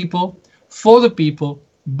of the people, for the people,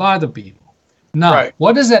 by the people. Now,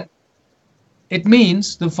 what does that? It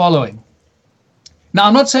means the following. Now,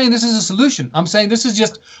 I'm not saying this is a solution. I'm saying this is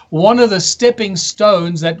just one of the stepping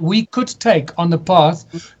stones that we could take on the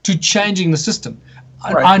path to changing the system.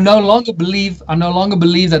 I no longer believe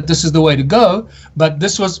that this is the way to go, but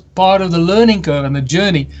this was part of the learning curve and the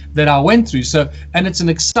journey that I went through. And it's an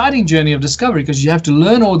exciting journey of discovery, because you have to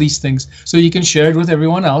learn all these things so you can share it with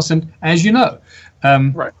everyone else. And as you know,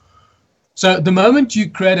 so the moment you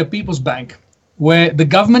create a people's bank where the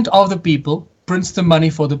government of the people prints the money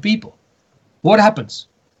for the people, what happens?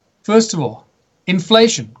 First of all,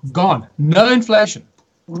 inflation, gone. No inflation.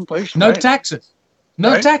 No taxes.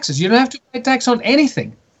 No taxes. You don't have to pay tax on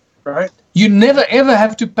anything. You never, ever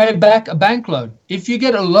have to pay back a bank loan. If you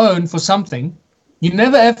get a loan for something, you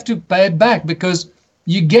never have to pay it back, because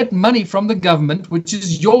you get money from the government, which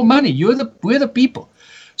is your money. We're the people.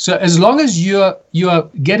 So as long as you're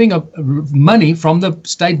getting money from the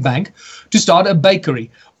state bank to start a bakery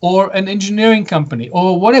or an engineering company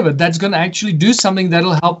or whatever, that's going to actually do something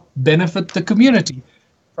that'll help benefit the community.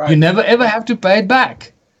 Right. You never ever have to pay it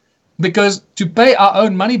back, because to pay our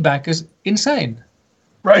own money back is insane.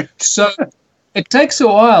 Right. So it takes a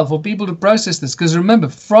while for people to process this, because remember,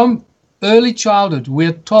 from early childhood,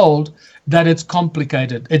 we're told that it's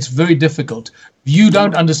complicated. It's very difficult. You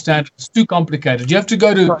don't understand. It's too complicated. You have to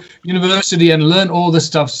go to university and learn all this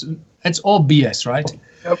stuff. It's all BS, right?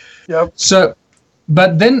 Yep. So,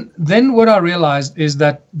 but then what I realized is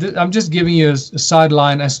that I'm just giving you a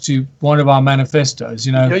sideline as to one of our manifestos,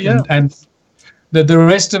 and the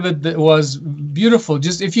rest of it was beautiful.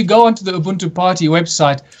 Just if you go onto the Ubuntu Party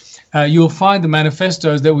website, you'll find the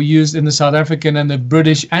manifestos that were used in the South African and the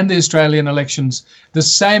British and the Australian elections. The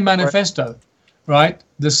same manifesto, right?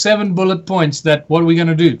 The 7 bullet points that what are we going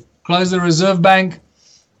to do? Close the Reserve Bank,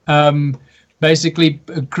 basically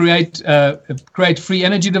create free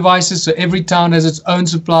energy devices, so every town has its own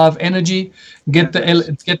supply of energy. Get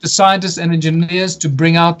the scientists and engineers to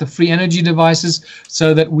bring out the free energy devices,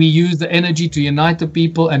 so that we use the energy to unite the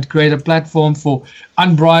people and create a platform for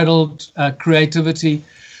unbridled creativity.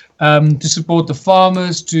 To support the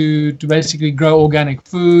farmers, to basically grow organic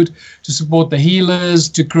food, to support the healers,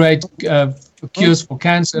 to create cures for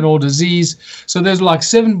cancer and all disease. So there's like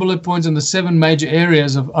 7 bullet points in the 7 major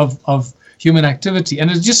areas of human activity.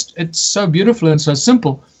 And it's so beautiful and so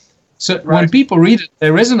simple. So when people read it, they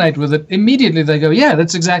resonate with it. Immediately they go, yeah,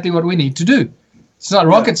 that's exactly what we need to do. It's not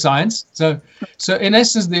rocket science. So in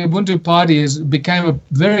essence, the Ubuntu Party became a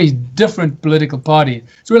very different political party.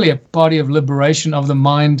 It's really a party of liberation of the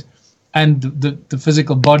mind and the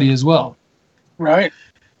physical body as well. Right.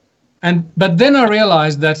 But then I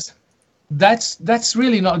realized that that's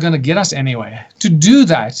really not going to get us anywhere. To do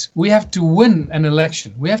that, we have to win an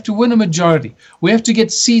election. We have to win a majority. We have to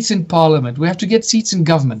get seats in parliament. We have to get seats in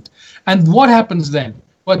government. And what happens then?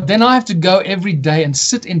 Well, then I have to go every day and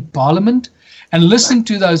sit in parliament and listen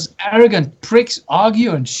to those arrogant pricks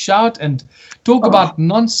argue and shout and talk about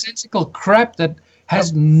nonsensical crap that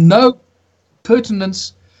has no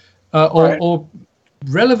pertinence or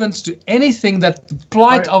relevance to anything that the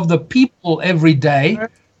plight of the people every day.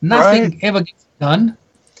 Nothing ever gets done.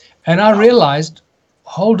 And I realized,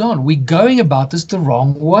 hold on, we're going about this the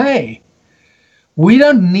wrong way. We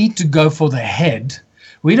don't need to go for the head.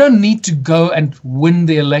 We don't need to go and win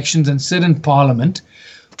the elections and sit in parliament.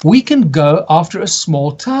 We can go after a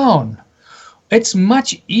small town. It's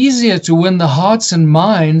much easier to win the hearts and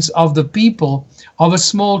minds of the people of a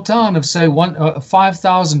small town of, say,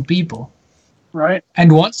 5,000 people. Right.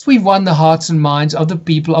 And once we've won the hearts and minds of the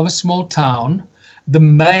people of a small town, the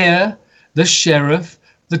mayor, the sheriff,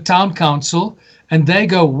 the town council, and they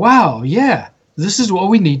go, wow, yeah, this is what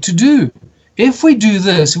we need to do. If we do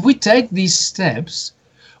this, if we take these steps,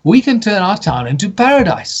 we can turn our town into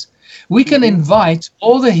paradise. We can invite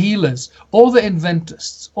all the healers, all the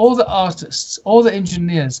inventors, all the artists, all the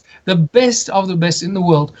engineers, the best of the best in the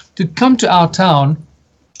world to come to our town.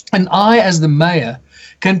 And I, as the mayor,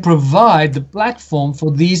 can provide the platform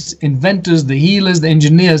for these inventors, the healers, the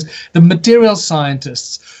engineers, the material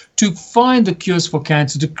scientists to find the cures for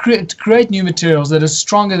cancer, to create new materials that are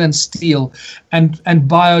stronger than steel and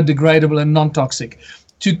biodegradable and non-toxic,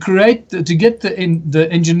 to get the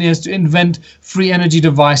engineers to invent free energy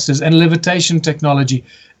devices and levitation technology.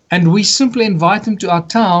 And we simply invite them to our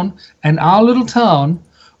town, and our little town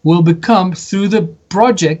will become, through the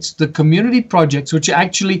projects, the community projects, which are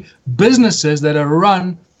actually businesses that are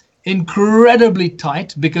run incredibly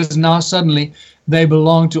tight, because now suddenly they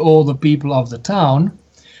belong to all the people of the town.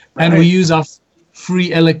 Right. And we use our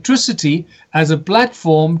free electricity as a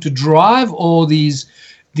platform to drive all these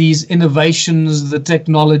innovations, the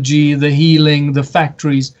technology, the healing, the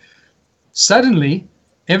factories. Suddenly,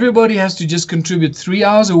 everybody has to just contribute 3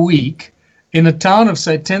 hours a week in a town of,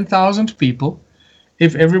 say, 10,000 people.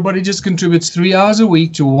 If everybody just contributes 3 hours a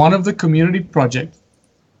week to one of the community projects,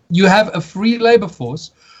 you have a free labor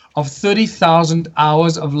force of 30,000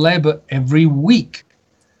 hours of labor every week.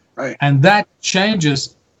 Right. And that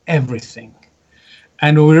changes everything.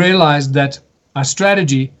 And we realized that our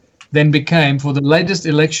strategy then became, for the latest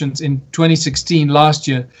elections in 2016, last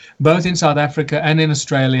year, both in South Africa and in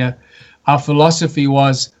Australia, our philosophy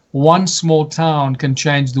was one small town can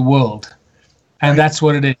change the world. And that's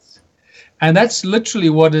what it is. And that's literally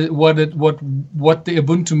what the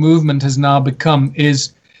Ubuntu movement has now become,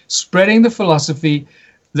 is spreading the philosophy,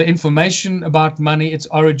 the information about money, its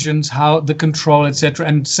origins, how the control, etc.,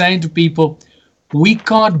 and saying to people, we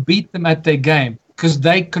can't beat them at their game. because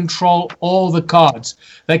they control all the cards.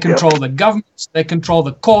 They control the governments, they control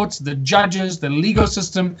the courts, the judges, the legal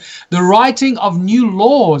system, the writing of new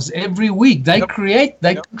laws every week. They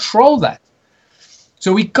control that.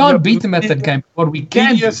 So we can't beat them at that game. What we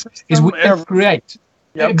can do is we can create.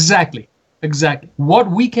 Exactly.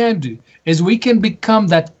 What we can do is we can become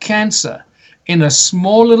that cancer in a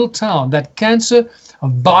small little town, that cancer, a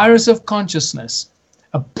virus of consciousness,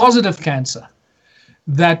 a positive cancer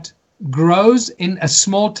that grows in a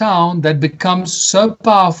small town that becomes so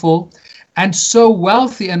powerful and so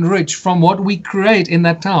wealthy and rich from what we create in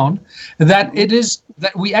that town that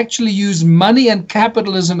we actually use money and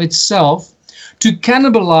capitalism itself to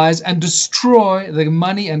cannibalize and destroy the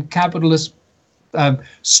money and capitalist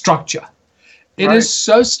structure. It is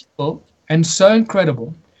so simple and so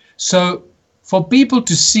incredible. So for people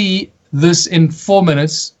to see this in 4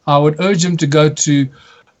 minutes, I would urge them to go to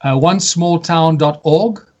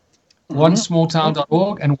onesmalltown.org,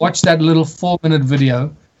 onesmalltown.org, and watch that little 4-minute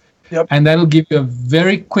video. And that'll give you a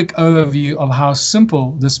very quick overview of how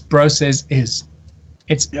simple this process is.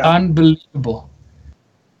 It's unbelievable.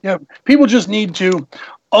 Yeah, people just need to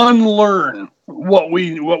unlearn what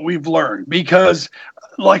we've learned, because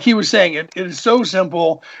like he was saying, it is so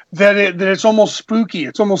simple that it's almost spooky.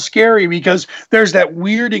 It's almost scary, because there's that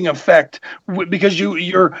weirding effect, because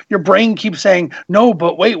your brain keeps saying, no,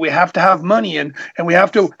 but wait, we have to have money, and we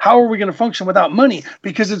have to. How are we going to function without money?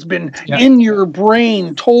 Because it's been in your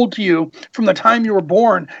brain, told to you from the time you were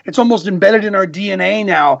born. It's almost embedded in our DNA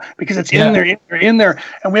now, because it's in there,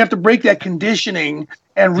 and we have to break that conditioning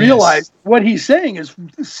and realize what he's saying is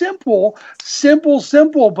simple,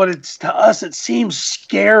 but it's, to us, it seems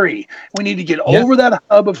scary. We need to get over that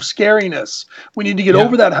hub of scariness. We need to get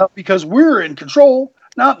over that hub, because we're in control,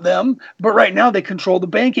 not them. But right now they control the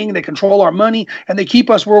banking, they control our money, and they keep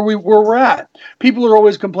us where we're at. People are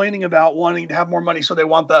always complaining about wanting to have more money, so they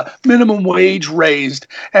want the minimum wage raised.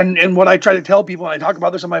 And what I try to tell people, and I talk about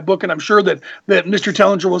this in my book, and I'm sure that Mr.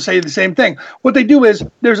 Tellinger will say the same thing. What they do is,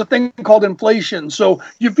 there's a thing called inflation. So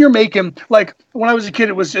if you're making, like when I was a kid,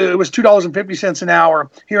 it was $2.50 an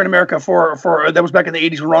hour here in America for that was back in the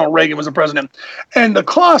 80s when Ronald Reagan was the president. And the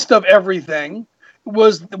cost of everything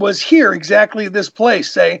was here, exactly this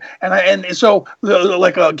place, say, and so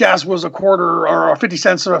like gas was a quarter or 50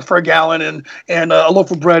 cents for a gallon, and a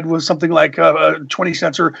loaf of bread was something like 20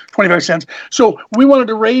 cents or 25 cents. So we wanted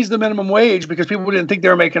to raise the minimum wage because people didn't think they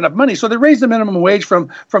were making enough money. So they raised the minimum wage from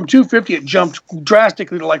 $2.50. It jumped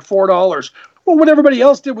drastically to like $4. Well, what everybody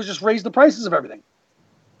else did was just raise the prices of everything,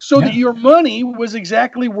 so that your money was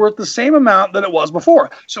exactly worth the same amount that it was before.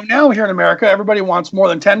 So now here in America, everybody wants more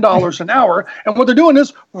than $10 an hour. And what they're doing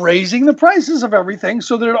is raising the prices of everything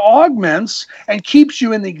so that it augments and keeps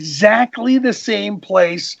you in exactly the same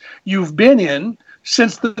place you've been in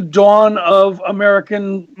since the dawn of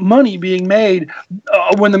American money being made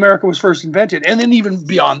when America was first invented. And then even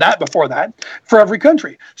beyond that, before that, for every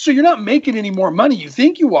country. So you're not making any more money. You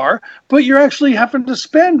think you are, but you're actually having to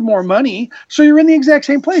spend more money. So you're in the exact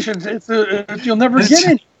same place. You'll never get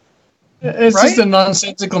any. It's just a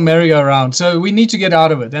nonsensical merry-go-round. So we need to get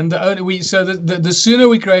out of it. And the sooner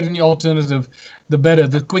we create any alternative, the better,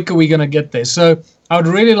 the quicker we're going to get there. So I would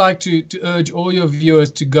really like to urge all your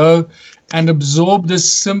viewers to go and absorb this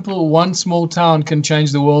simple one small town can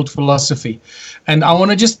change the world philosophy. And I want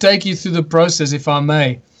to just take you through the process, if I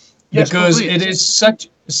may, because it is such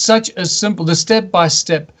a simple, the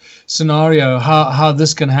step-by-step scenario, how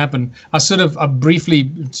this can happen. I briefly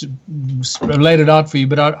laid it out for you,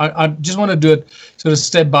 but I just want to do it sort of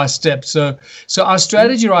step by step. So our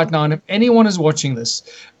strategy right now, and if anyone is watching this,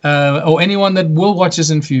 or anyone that will watch this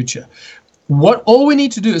in future, all we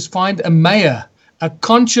need to do is find a mayor, a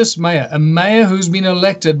conscious mayor, a mayor who's been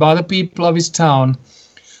elected by the people of his town,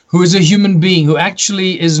 who is a human being, who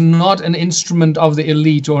actually is not an instrument of the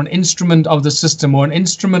elite or an instrument of the system or an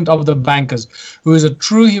instrument of the bankers, who is a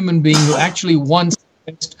true human being who actually wants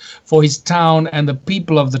best for his town and the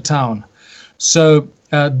people of the town. So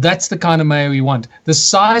that's the kind of mayor we want. The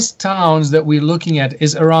size towns that we're looking at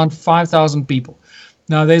is around 5,000 people.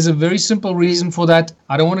 Now, there's a very simple reason for that.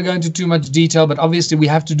 I don't want to go into too much detail, but obviously we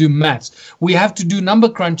have to do maths. We have to do number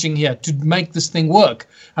crunching here to make this thing work.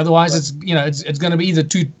 Otherwise, it's going to be either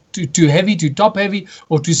too heavy, too top heavy,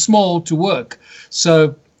 or too small to work.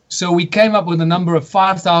 So we came up with a number of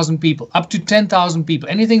 5,000 people, up to 10,000 people.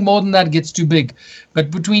 Anything more than that gets too big.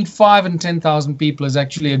 But between 5,000 and 10,000 people is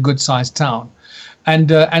actually a good-sized town. And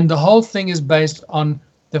the whole thing is based on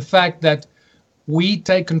the fact that we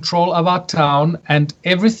take control of our town, and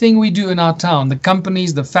everything we do in our town, the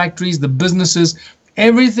companies, the factories, the businesses,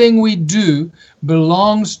 everything we do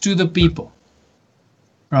belongs to the people,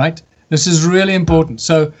 right? This is really important.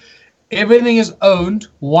 So everything is owned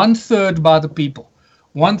 1/3 by the people,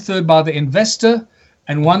 1/3 by the investor,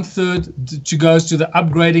 and 1/3 goes to the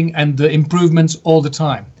upgrading and the improvements all the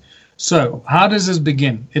time. So how does this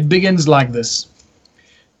begin? It begins like this.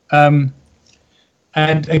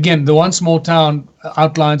 And again, the One Small Town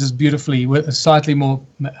outlines this beautifully, with slightly more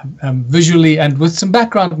visually and with some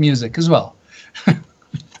background music as well.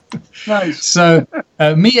 Nice. So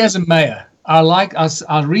me as a mayor,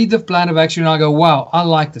 I read the plan of action and I go, wow, I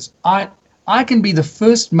like this. I can be the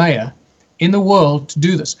first mayor in the world to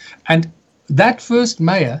do this. And that first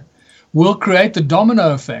mayor will create the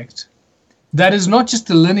domino effect that is not just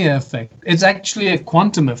a linear effect, it's actually a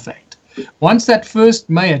quantum effect. Once that first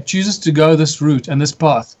mayor chooses to go this route and this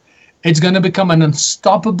path, it's going to become an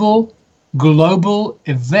unstoppable global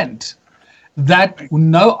event that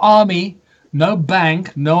no army, no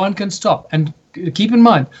bank, no one can stop. And keep in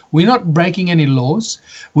mind, we're not breaking any laws.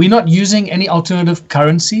 We're not using any alternative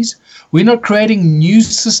currencies. We're not creating new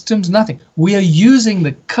systems, nothing. We are using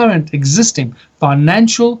the current existing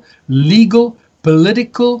financial, legal,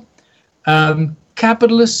 political,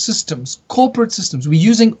 capitalist systems, corporate systems. We're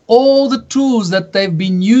using all the tools that they've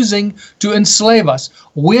been using to enslave us.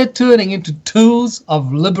 We're turning into tools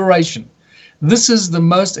of liberation. This is the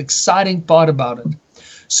most exciting part about it.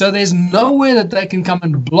 So there's no way that they can come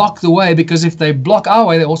and block the way, because if they block our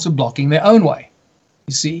way, they're also blocking their own way.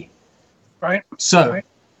 You see? Right. So, right.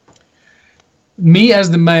 Me as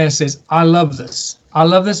the mayor says, I love this. I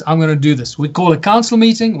love this. I'm going to do this. We call a council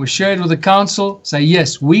meeting. We share it with the council. Say,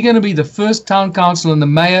 yes, we're going to be the first town council and the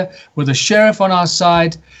mayor with the sheriff on our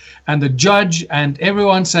side and the judge and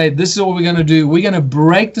everyone say, this is what we're going to do. We're going to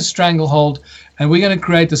break the stranglehold and we're going to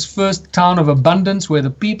create this first town of abundance where the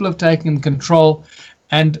people have taken control.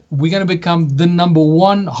 And we're going to become the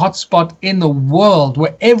 #1 hotspot in the world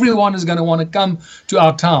where everyone is going to want to come to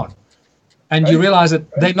our town. And you realize that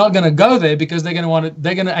they're not going to go there because they're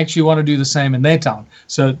going to actually want to do the same in their town.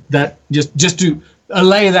 So that just to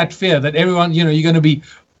allay that fear that everyone, you're going to be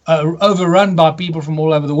overrun by people from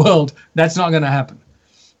all over the world. That's not going to happen.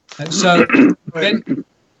 So then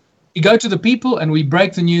we go to the people and we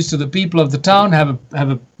break the news to the people of the town, have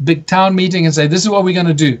a big town meeting and say, this is what we're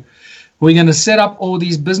going to do. We're going to set up all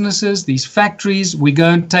these businesses, these factories. We're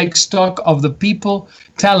going to take stock of the people,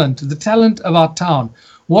 the talent of our town.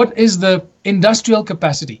 What is the industrial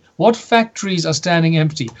capacity? What factories are standing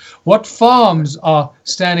empty? What farms are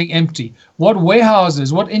standing empty? What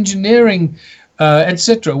warehouses? What engineering,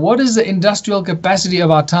 etc.? What is the industrial capacity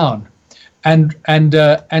of our town? And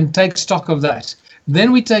take stock of that.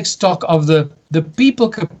 Then we take stock of the people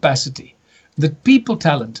capacity, the people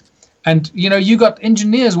talent. And you got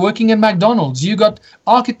engineers working in McDonald's, you got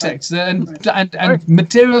architects and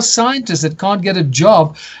material scientists that can't get a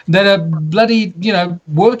job, that are bloody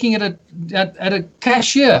working at a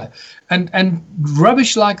cashier and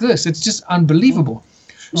rubbish like this. It's just unbelievable.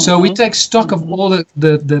 So we take stock of all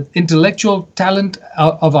the intellectual talent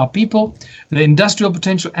of our people, the industrial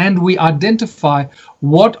potential, and we identify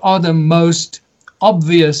what are the most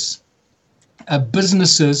obvious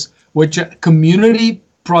businesses which are community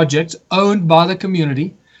projects owned by the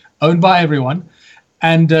community, owned by everyone,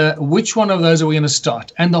 and which one of those are we going to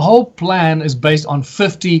start? And the whole plan is based on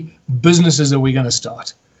 50 businesses that we're going to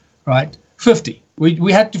start, right? 50.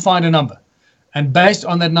 We had to find a number. And based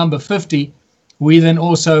on that number 50, we then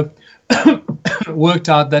also worked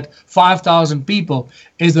out that 5,000 people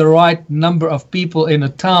is the right number of people in a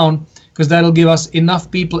town, because that'll give us enough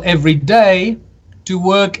people every day to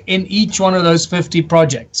work in each one of those 50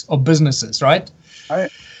 projects or businesses, right?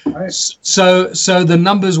 Right. So the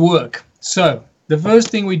numbers work. So the first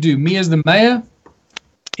thing we do, me as the mayor,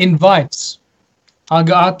 I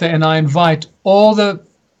go out there and I invite all the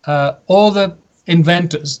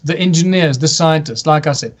inventors, the engineers, the scientists. Like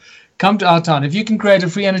I said, come to our town. If you can create a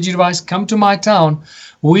free energy device, come to my town.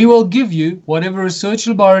 We will give you whatever research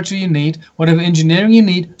laboratory you need, whatever engineering you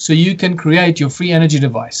need, so you can create your free energy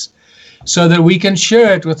device, so that we can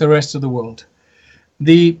share it with the rest of the world.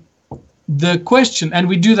 The question, and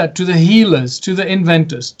we do that to the healers, to the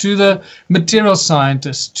inventors, to the material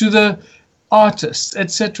scientists, to the artists,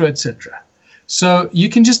 etc., etc. So you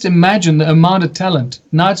can just imagine the amount of talent.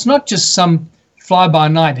 Now, it's not just some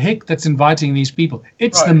fly-by-night hick that's inviting these people.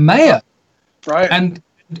 It's the mayor. Right.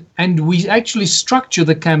 And we actually structure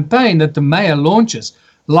the campaign that the mayor launches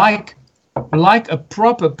like a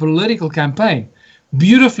proper political campaign,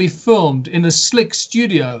 beautifully filmed in a slick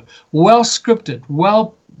studio, well scripted,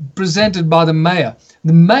 well presented by the mayor.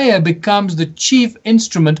 The mayor becomes the chief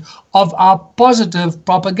instrument of our positive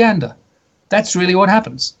propaganda. That's really what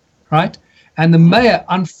happens, right? And the mayor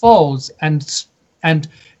unfolds and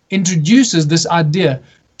introduces this idea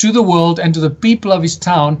to the world and to the people of his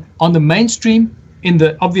town on the mainstream,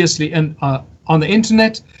 obviously on the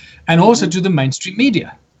internet, and also to the mainstream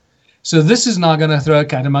media. So this is now going to throw a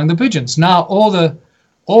cat among the pigeons. Now all the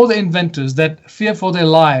inventors that fear for their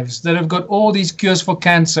lives, that have got all these cures for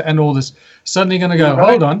cancer and all this, suddenly going to go,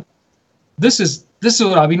 hold on, this is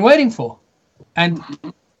what I've been waiting for. And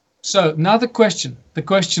so now the question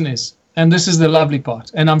is, and this is the lovely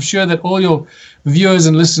part, and I'm sure that all your viewers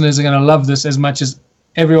and listeners are going to love this as much as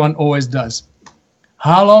everyone always does.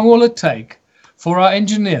 How long will it take for our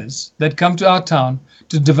engineers that come to our town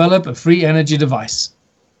to develop a free energy device?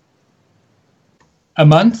 A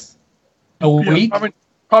month? A week?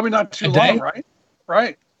 Probably not too long, right?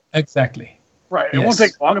 Right. Exactly. Right. It won't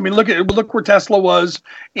take long. I mean, look where Tesla was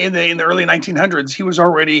in the early 1900s. He was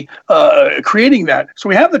already creating that. So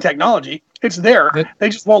we have the technology. It's there. They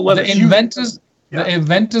just won't let us use it. The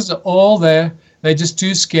inventors are all there. They're just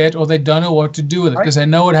too scared, or they don't know what to do with it, because they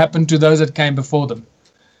know what happened to those that came before them.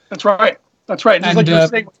 That's right. Just like you were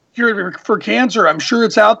saying, cure for cancer, I'm sure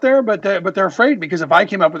it's out there, but they're afraid, because if I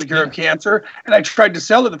came up with a cure of cancer and I tried to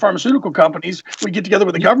sell it to pharmaceutical companies, we'd get together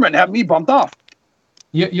with the government and have me bumped off.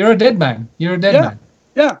 You're a dead man. You're a dead man.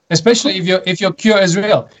 Yeah. Especially if your cure is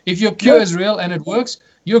real. If your cure is real and it works,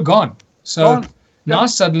 you're gone. So now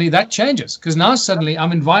suddenly that changes, because now suddenly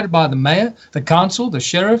I'm invited by the mayor, the council, the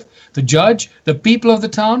sheriff, the judge, the people of the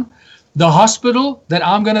town, the hospital that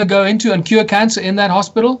I'm going to go into and cure cancer in that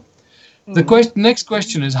hospital. The next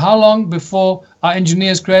question is, how long before our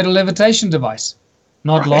engineers create a levitation device?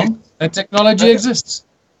 Not long. That technology exists.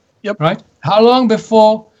 Yep. Right? How long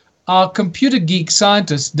before our computer geek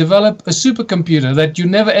scientists develop a supercomputer that you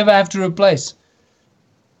never ever have to replace?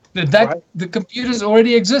 The computers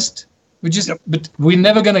already exist. But we're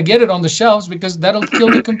never going to get it on the shelves, because that'll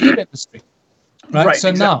kill the computer industry. Right?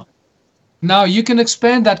 So now you can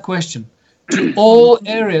expand that question to all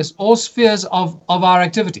areas, all spheres of our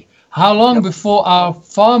activity. How long before our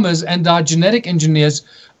farmers and our genetic engineers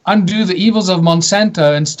undo the evils of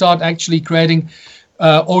Monsanto and start actually creating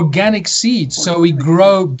organic seeds, so we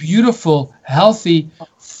grow beautiful, healthy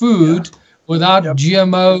food without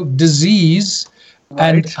GMO disease?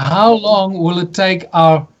 And how long will it take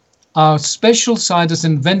our special scientists,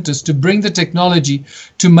 inventors, to bring the technology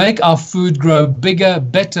to make our food grow bigger,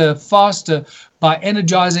 better, faster, by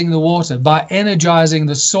energizing the water, by energizing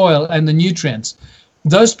the soil and the nutrients?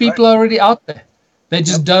 Those people are already out there. They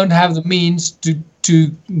just don't have the means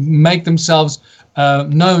to make themselves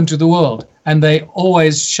known to the world. And they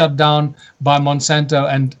always shut down by Monsanto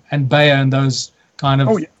and Bayer and those kind of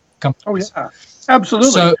companies. Oh, yeah.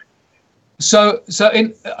 Absolutely. So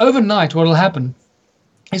in overnight, what will happen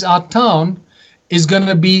is our town is going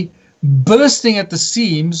to be bursting at the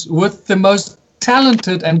seams with the most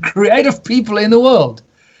talented and creative people in the world.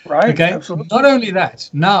 Right. Okay. Absolutely. Not only that.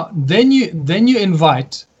 Now, then you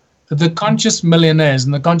invite the conscious millionaires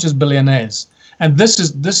and the conscious billionaires, and this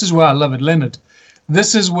is where I love it, Leonard.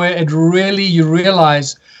 This is where you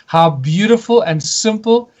realize how beautiful and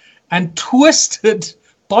simple and twisted,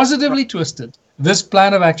 positively twisted, this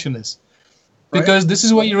plan of action is. Because this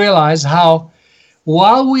is where you realize how,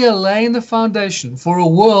 while we are laying the foundation for a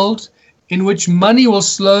world in which money will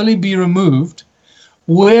slowly be removed,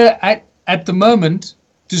 we're at the moment,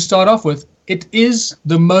 to start off with, it is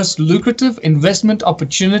the most lucrative investment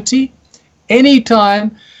opportunity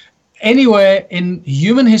anytime, anywhere in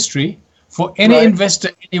human history for any investor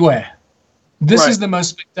anywhere. This is the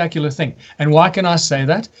most spectacular thing. And why can I say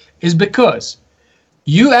that? Is because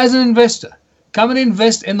you as an investor come and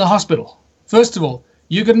invest in the hospital. First of all,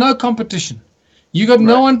 you got no competition. You got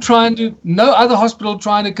no other hospital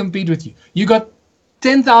trying to compete with you. You got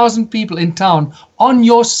 10,000 people in town on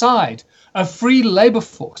your side, a free labor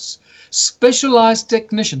force, specialized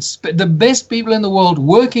technicians, the best people in the world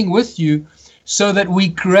working with you, so that we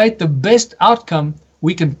create the best outcome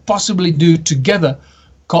we can possibly do together,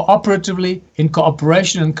 cooperatively, in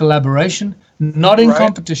cooperation and collaboration, not in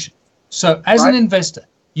competition. So as an investor,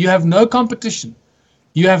 you have no competition.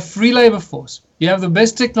 You have free labor force. You have the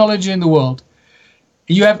best technology in the world.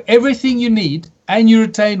 You have everything you need, and you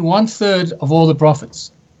retain 1/3 of all the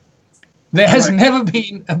profits. There has never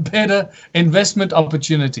been a better investment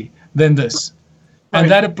opportunity than this. And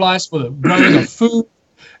that applies for the growing of food,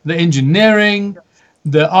 the engineering,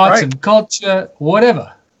 the arts and culture,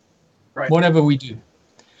 whatever we do.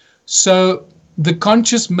 So the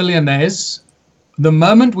conscious millionaires, the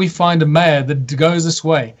moment we find a mayor that goes this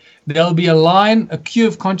way, there'll be a queue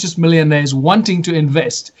of conscious millionaires wanting to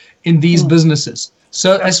invest in these businesses.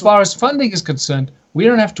 So as far as funding is concerned, we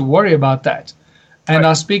don't have to worry about that. And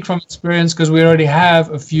I speak from experience, because we already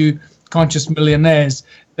have a few conscious millionaires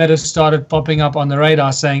that have started popping up on the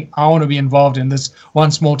radar saying, I want to be involved in this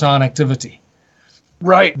one small town activity.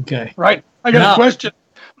 Right. Okay. Right. I got a question.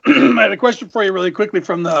 I had a question for you really quickly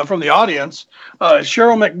from the audience.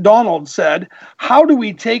 Cheryl McDonald said, how do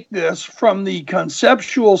we take this from the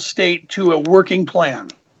conceptual state to a working plan?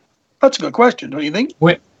 That's a good question, don't you think?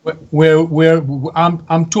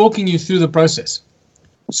 I'm talking you through the process.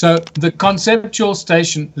 So the conceptual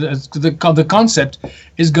station, the concept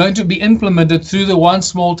is going to be implemented through the one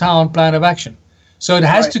small town plan of action. So it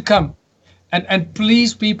has to come. And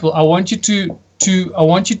please, people, I want you to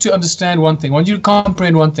understand one thing. I want you to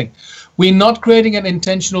comprehend one thing. We're not creating an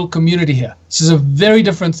intentional community here. This is a very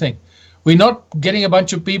different thing. We're not getting a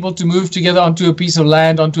bunch of people to move together onto a piece of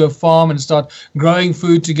land, onto a farm, and start growing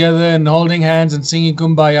food together and holding hands and singing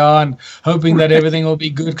Kumbaya and hoping that everything will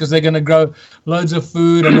be good because they're going to grow loads of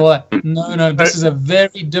food and all that. No, this is a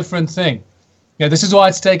very different thing. Yeah, this is why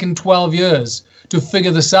it's taken 12 years to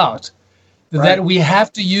figure this out. Right. That we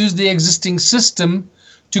have to use the existing system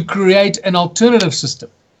to create an alternative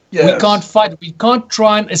system. Yes. We can't fight. We can't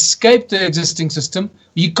try and escape the existing system.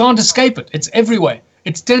 You can't escape it. It's everywhere.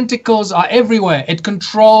 Its tentacles are everywhere. It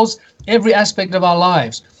controls every aspect of our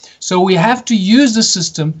lives. So we have to use the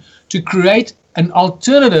system to create an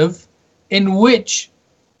alternative in which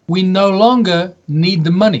we no longer need the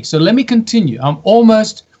money. So let me continue. I'm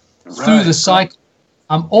almost through the cycle.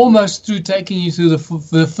 I'm almost through taking you through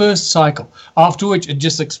the first cycle, after which it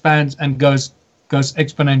just expands and goes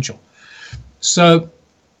exponential. So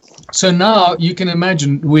now you can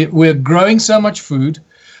imagine we're growing so much food.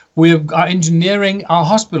 We are engineering our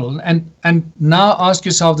hospital, and now ask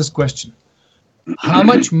yourself this question: how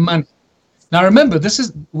much money? Now remember,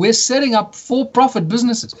 we're setting up for-profit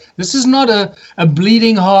businesses. This is not a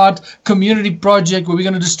bleeding heart community project where we're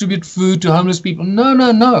going to distribute food to homeless people.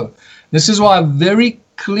 No. This is why I'm very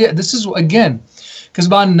clear. This is again, because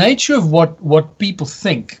by nature of what people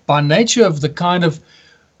think, by nature of the kind of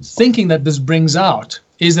thinking that this brings out,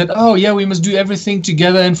 is that, oh yeah, we must do everything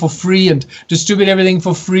together and for free and distribute everything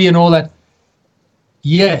for free and all that.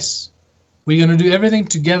 Yes, we're going to do everything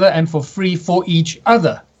together and for free for each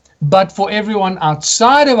other. But for everyone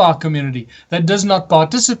outside of our community that does not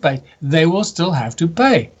participate, they will still have to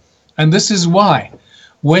pay. And this is why,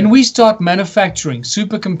 when we start manufacturing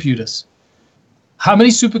supercomputers, how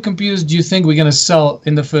many supercomputers do you think we're going to sell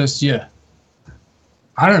in the first year?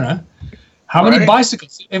 I don't know. How many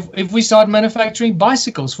bicycles? If we start manufacturing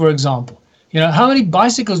bicycles, for example, how many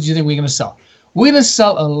bicycles do you think we're going to sell? We're going to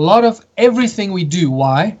sell a lot of everything we do.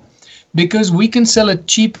 Why? Because we can sell it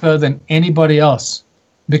cheaper than anybody else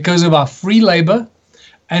because of our free labor,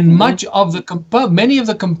 and many of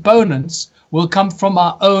the components will come from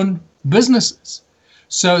our own businesses.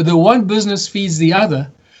 So the one business feeds the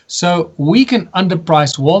other. So we can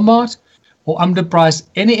underprice Walmart or underprice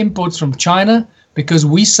any imports from China, because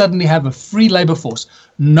we suddenly have a free labor force.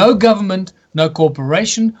 No government, no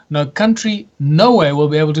corporation, no country, nowhere will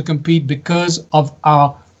be able to compete because of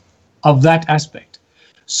that aspect.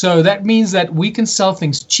 So that means that we can sell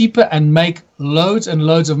things cheaper and make loads and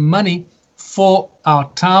loads of money for our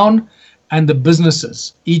town and the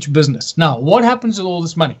businesses, each business. Now, what happens with all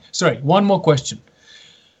this money? Sorry, one more question.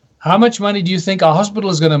 How much money do you think our hospital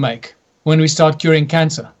is going to make when we start curing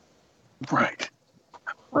cancer? Right.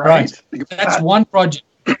 That's one project.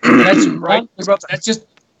 That's right. That's just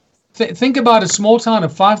think about a small town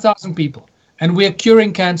of 5,000 people, and we're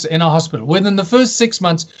curing cancer in our hospital. Within the first 6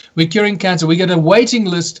 months, we're curing cancer. We get a waiting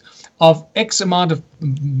list of X amount of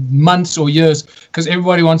months or years because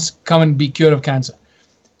everybody wants to come and be cured of cancer.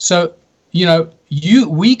 So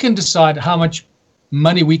we can decide how much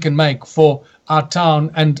money we can make for our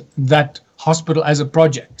town and that hospital as a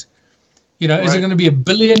project. Is it going to be $1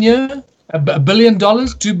 billion a year? $1 billion,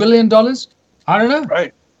 $2 billion? I don't know.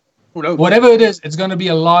 Right. Who knows? Whatever it is, it's going to be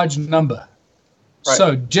a large number. Right.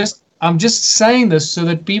 So I'm just saying this so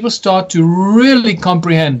that people start to really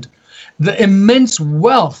comprehend the immense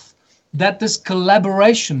wealth that this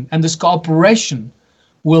collaboration and this cooperation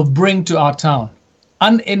will bring to our town.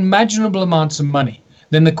 Unimaginable amounts of money.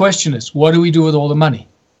 Then the question is, what do we do with all the money?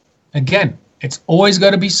 Again, it's always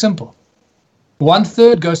going to be simple.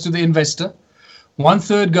 1/3 goes to the investor.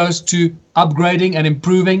 1/3 goes to upgrading and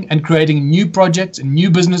improving and creating new projects and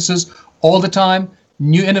new businesses all the time,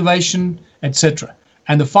 new innovation, etc.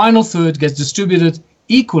 And the final third gets distributed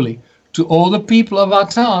equally to all the people of our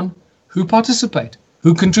town who participate,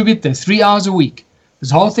 who contribute there 3 hours a week.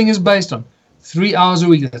 This whole thing is based on 3 hours a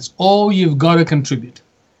week. That's all you've got to contribute.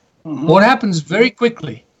 What happens very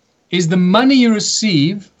quickly is the money you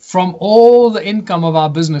receive from all the income of our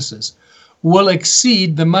businesses will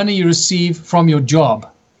exceed the money you receive from your job.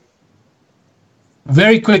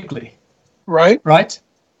 very quickly, Right. right?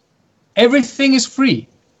 Everything is free.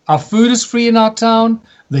 Our food is free in our town.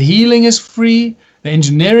 The healing is free. The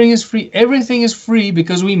engineering is free. Everything is free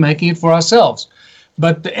because we're making it for ourselves.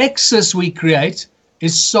 But the excess we create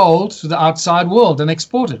is sold to the outside world and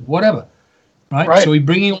exported, whatever, right? So we're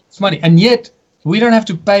bringing all this money. And yet, we don't have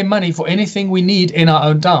to pay money for anything we need in our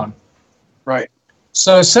own town. Right.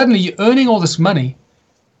 So suddenly you're earning all this money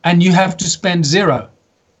and you have to spend zero.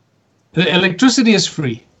 The electricity is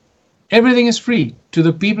free. Everything is free to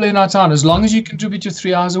the people in our town as long as you contribute your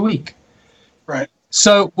 3 hours a week. Right.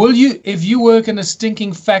 So will you, if you work in a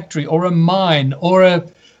stinking factory or a mine or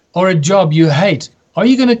a job you hate, are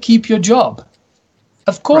you going to keep your job?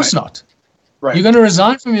 Of course not. Right. You're going to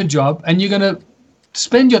resign from your job and you're going to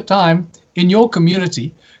spend your time in your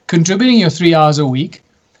community contributing your 3 hours a week.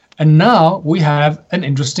 And now we have an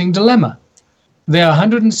interesting dilemma. There are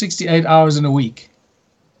 168 hours in a week.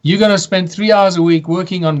 You're going to spend 3 hours a week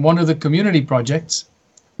working on one of the community projects.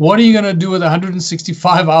 What are you going to do with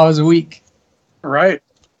 165 hours a week? Right.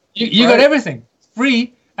 You got everything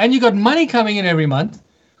free and you got money coming in every month.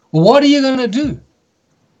 What are you going to do?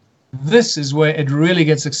 This is where it really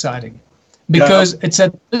gets exciting, because it's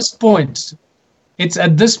at this point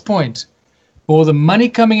for the money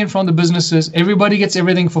coming in from the businesses, everybody gets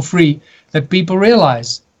everything for free, that people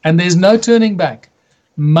realize, and there's no turning back.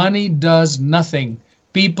 Money does nothing.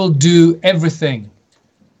 People do everything.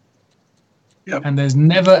 Yep. And there's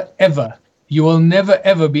never, ever, you will never,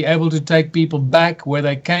 ever be able to take people back where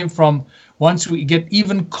they came from once we get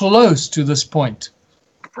even close to this point.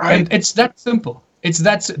 Right. And it's that simple.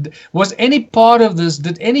 Did any part of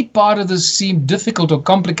this seem difficult or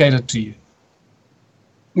complicated to you?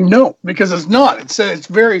 No, because it's not. It's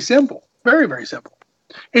very simple. Very, very simple.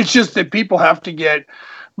 It's just that people have to get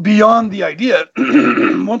beyond the idea.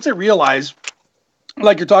 Once they realize,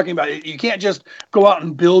 like you're talking about, you can't just go out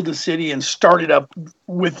and build a city and start it up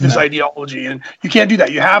with this ideology. And you can't do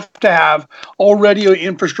that. You have to have already an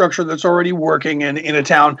infrastructure that's already working in a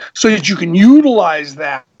town so that you can utilize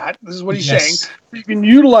that. This is what he's saying. You can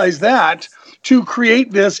utilize that to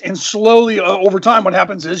create this, and slowly over time, what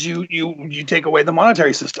happens is you take away the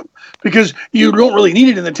monetary system, because you don't really need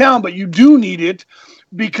it in the town, but you do need it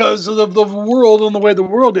because of the world and the way the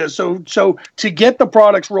world is. So to get the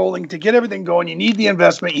products rolling, to get everything going, you need the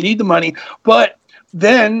investment, you need the money. But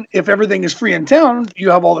then if everything is free in town, you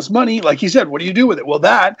have all this money. Like he said, what do you do with it? Well,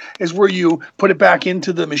 that is where you put it back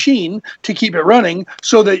into the machine to keep it running,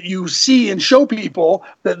 so that you see and show people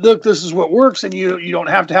that, look, this is what works, and you don't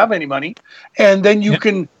have to have any money. And then you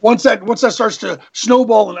can, once that starts to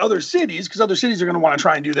snowball in other cities, because other cities are going to want to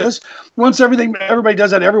try and do this. Once everybody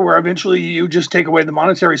does that everywhere, eventually you just take away the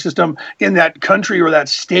monetary system in that country or that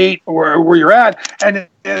state or where you're at, and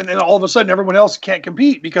all of a sudden everyone else can't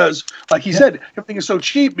compete, because, like he said, everything is so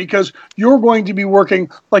cheap, because you're going to be working,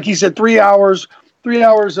 like he said, 3 hours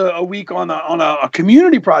a week on a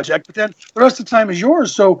community project, but then the rest of the time is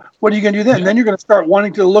yours. So what are you going to do then? Yeah. Then you're going to start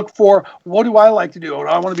wanting to look for, what do I like to do? Do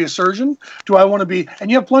I want to be a surgeon? Do I want to be,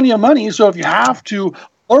 and you have plenty of money. So if you have to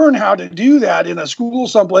learn how to do that in a school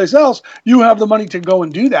someplace else, you have the money to go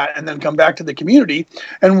and do that, and then come back to the community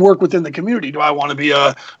and work within the community. Do I want to be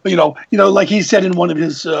like he said in one of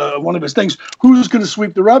his things, who's going to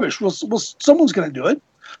sweep the rubbish? Well, someone's going to do it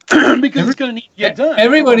because it's going to need to get done.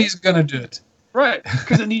 Everybody's going to do it. Right,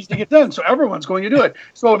 because it needs to get done. So everyone's going to do it.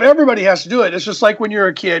 So if everybody has to do it, it's just like when you're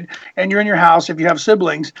a kid and you're in your house, if you have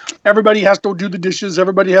siblings, everybody has to do the dishes,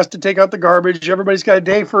 everybody has to take out the garbage, everybody's got a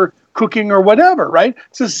day for cooking or whatever, right?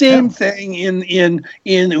 It's the same thing in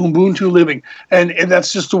Ubuntu living. And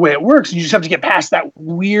that's just the way it works. You just have to get past that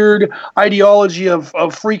weird ideology of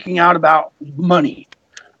freaking out about money.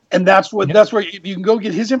 And that's where you can go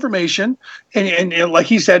get his information and like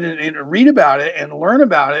he said, and read about it and learn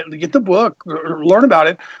about it, and get the book, or learn about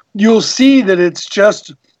it. You'll see that it's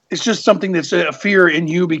just something that's a fear in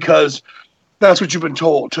you, because that's what you've been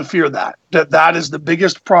told, to fear that is the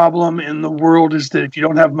biggest problem in the world, is that if you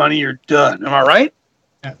don't have money, you're done. Am I right?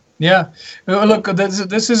 Yeah. Look,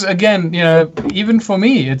 this is, again, even for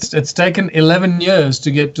me, it's taken 11 years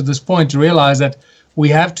to get to this point, to realize that we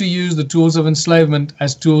have to use the tools of enslavement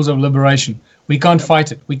as tools of liberation. We can't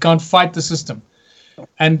fight it. We can't fight the system.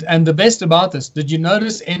 And the best about this, did you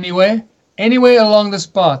notice anywhere along this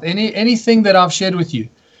path, anything that I've shared with you,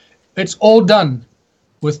 it's all done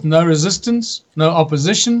with no resistance, no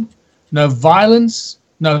opposition, no violence,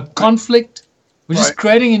 no conflict. We're just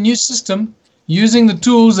creating a new system using the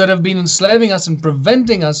tools that have been enslaving us and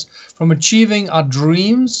preventing us from achieving our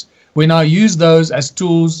dreams. We now use those as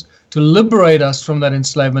tools to liberate us from that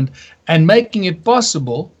enslavement, and making it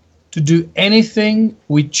possible to do anything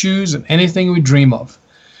we choose and anything we dream of.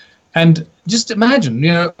 And just imagine,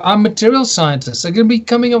 our material scientists are going to be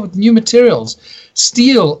coming up with new materials,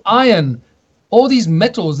 steel, iron, all these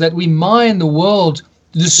metals that we mine the world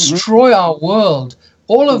to destroy our world.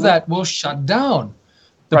 All of that will shut down.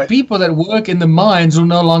 The people that work in the mines will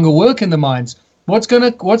no longer work in the mines. What's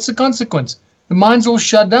the consequence? The mines will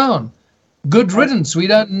shut down. Good riddance. We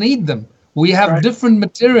don't need them. We have different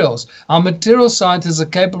materials. Our material scientists are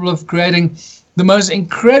capable of creating the most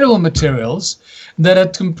incredible materials that are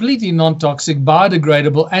completely non-toxic,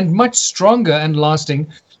 biodegradable, and much stronger and lasting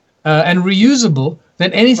and reusable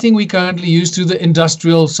than anything we currently use through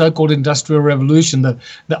the so-called industrial revolution,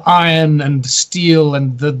 the iron and steel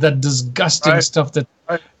and that disgusting stuff that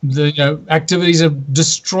the activities have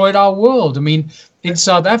destroyed our world. I mean, in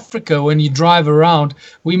South Africa, when you drive around,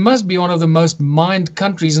 we must be one of the most mined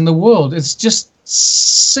countries in the world. It's just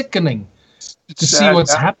sickening to see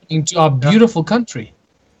what's happening to our beautiful country.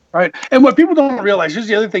 Right. And what people don't realize, here's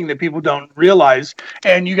the other thing that people don't realize,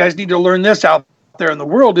 and you guys need to learn this out there in the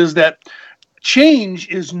world, is that change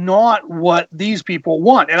is not what these people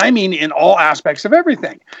want. And I mean in all aspects of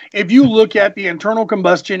everything. If you look at the internal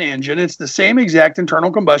combustion engine, it's the same exact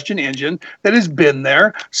internal combustion engine that has been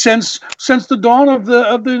there since the dawn of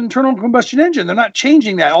the internal combustion engine. They're not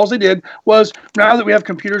changing that. All they did was, now that we have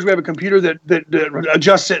computers, we have a computer that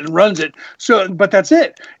adjusts it and runs it. But that's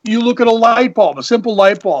it. You look at a light bulb, a simple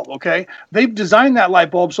light bulb, okay? They've designed that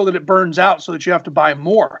light bulb so that it burns out so that you have to buy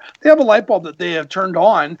more. They have a light bulb that they have turned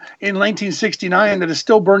on in 1969 that is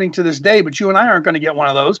still burning to this day, but you and I aren't going to get one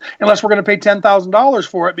of those unless we're going to pay $10,000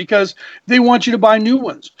 for it, because they want you to buy new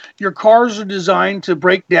ones. Your cars are designed to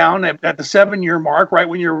break down at the 7-year mark, right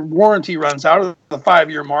when your warranty runs out at the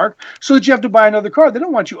 5-year mark, so that you have to buy another car. They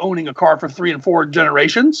don't want you owning a car for 3 and 4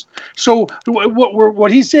 generations. So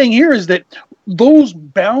what he's saying here is that those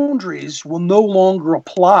boundaries will no longer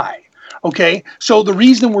apply. Okay, so the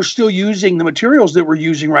reason we're still using the materials that we're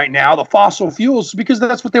using right now, the fossil fuels, is because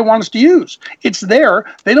that's what they want us to use. It's there.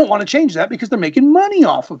 They don't want to change that because they're making money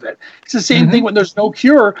off of it. It's the same thing when there's no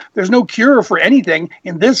cure. There's no cure for anything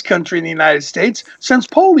in this country, in the United States, since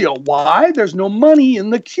polio. Why? There's no money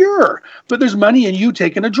in the cure. But there's money in you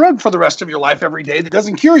taking a drug for the rest of your life every day that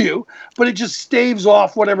doesn't cure you, but it just staves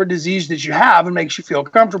off whatever disease that you have and makes you feel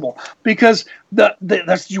comfortable, because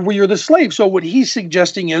that's where you're the slave. So what he's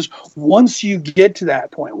suggesting is, once you get to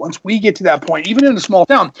that point, once we get to that point, even in a small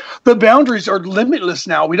town, the boundaries are limitless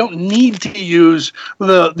now. We don't need to use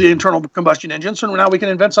the internal combustion engine, so now we can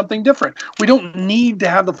invent something different. We don't need to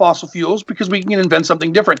have the fossil fuels because we can invent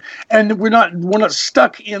something different. And we're not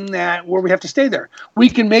stuck in that where we have to stay there. We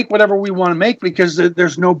can make whatever we want to make because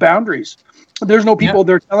there's no boundaries. There's no people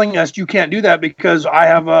there telling us you can't do that because I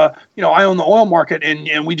have I own the oil market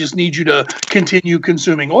and we just need you to continue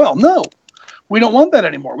consuming oil. No, we don't want that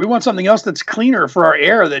anymore. We want something else that's cleaner for our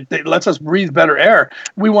air, that lets us breathe better air.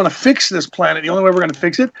 We want to fix this planet. The only way we're going to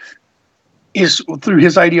fix it is through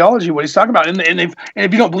his ideology, what he's talking about. And if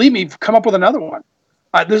you don't believe me, come up with another one.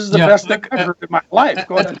 This is the best thing I've heard in my life.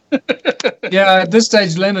 Go ahead. At this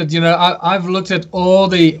stage, Leonard, I've looked at all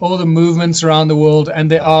the movements around the world,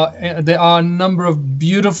 and there are a number of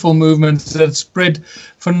beautiful movements that spread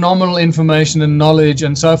phenomenal information and knowledge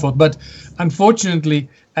and so forth. But unfortunately,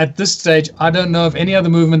 at this stage, I don't know of any other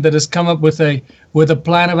movement that has come up with a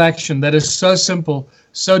plan of action that is so simple,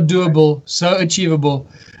 so doable, so achievable.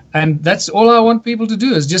 And that's all I want people to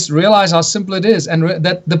do, is just realize how simple it is, and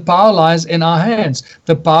that the power lies in our hands.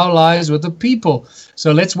 The power lies with the people.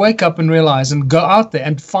 So let's wake up and realize, and go out there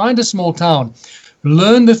and find a small town,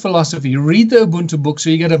 learn the philosophy, read the Ubuntu book so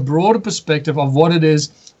you get a broader perspective of what it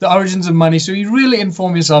is, the origins of money, so you really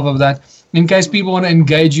inform yourself of that, in case people want to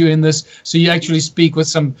engage you in this, so you actually speak with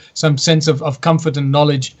some sense of comfort and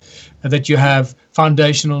knowledge that you have,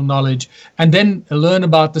 foundational knowledge, and then learn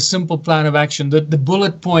about the simple plan of action, the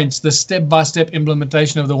bullet points, the step-by-step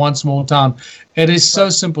implementation of the one small town. It is so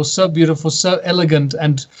simple, so beautiful, so elegant,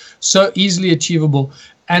 and so easily achievable.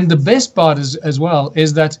 And the best part is, as well,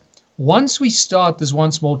 is that once we start this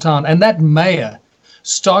one small town, and that mayor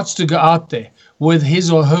starts to go out there with his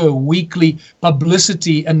or her weekly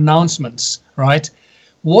publicity announcements, right?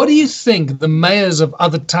 What do you think the mayors of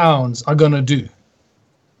other towns are going to do?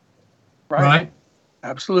 Right?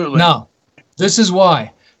 Absolutely. Now, this is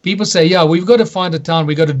why people say, we've got to find a town,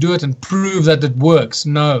 we've got to do it and prove that it works.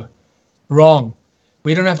 No, wrong.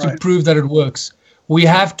 We don't have to prove that it works. We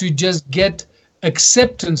have to just get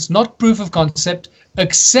acceptance, not proof of concept.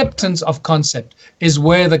 Acceptance of concept is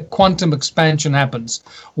where the quantum expansion happens.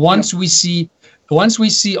 Once we see once we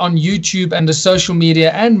see on YouTube and the social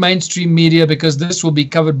media and mainstream media, because this will be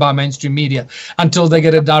covered by mainstream media until they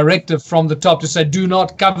get a directive from the top to say, do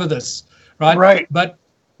not cover this, right? Right. But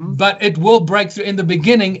it will break through. In the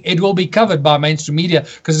beginning, it will be covered by mainstream media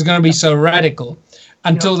because it's going to be so radical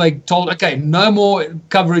until they told, okay, no more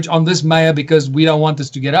coverage on this mayor because we don't want this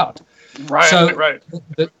to get out. Right, so right.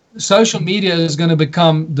 The social media is going to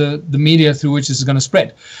become the media through which this is going to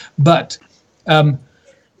spread. But the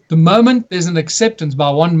moment there's an acceptance by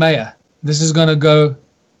one mayor, this is going to go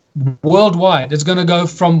worldwide. It's going to go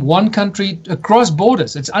from one country across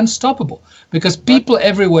borders. It's unstoppable because people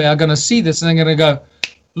everywhere are going to see this and they're going to go,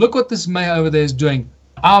 look what this mayor over there is doing.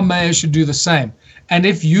 Our mayor should do the same. And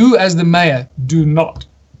if you as the mayor do not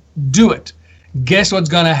do it, guess what's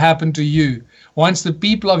going to happen to you once the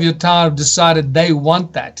people of your town have decided they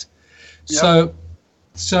want that? Yep.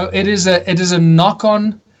 So it is a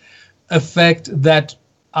knock-on effect that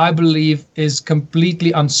I believe is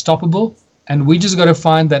completely unstoppable. And we just got to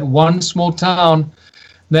find that one small town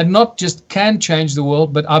that not just can change the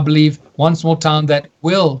world, but I believe one small town that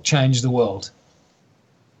will change the world.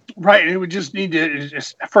 Right. It would just need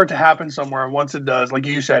for it to happen somewhere. And once it does, like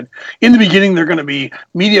you said, in the beginning, they're going to be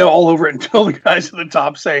media all over it until the guys at the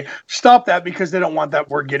top say, stop that, because they don't want that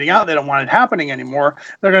word getting out. They don't want it happening anymore.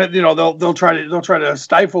 They're going to, they'll try to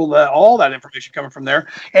stifle all that information coming from there.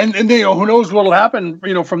 And they, who knows what'll happen,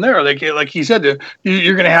 from there. Like he said,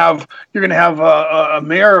 you're going to have a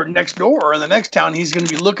mayor next door in the next town. He's going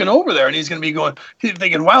to be looking over there and he's going to be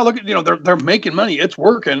thinking, wow, look at, they're making money. It's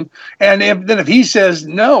working. And if he says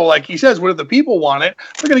no, like he says, what if the people want it?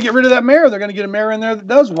 They're going to get rid of that mayor. They're going to get a mayor in there that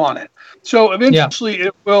does want it. So eventually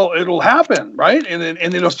it'll happen, right? And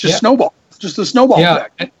it'll just snowball. Just a snowball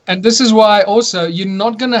effect. And this is why also you're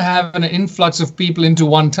not going to have an influx of people into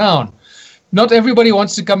one town. Not everybody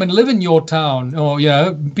wants to come and live in your town, or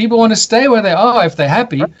people want to stay where they are if they're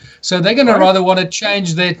happy. Right. So they're going to rather want to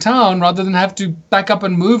change their town rather than have to back up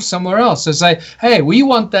and move somewhere else. So say, hey, we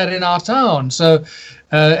want that in our town. So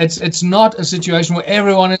it's not a situation where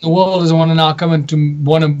everyone in the world is want to now come and to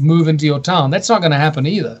want to move into your town. That's not going to happen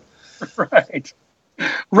either. Right.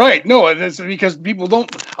 Right. No, it's because people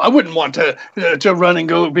don't. I wouldn't want to run and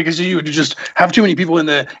go because you would just have too many people in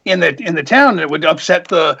the town, and it would upset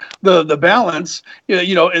the balance.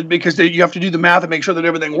 Because you have to do the math and make sure that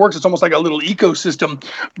everything works. It's almost like a little ecosystem.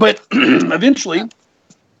 But eventually,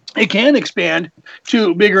 it can expand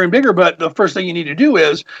to bigger and bigger. But the first thing you need to do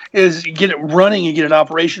is get it running and get it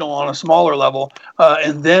operational on a smaller level,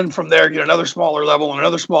 and then from there get another smaller level and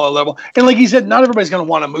another smaller level. And like you said, not everybody's going to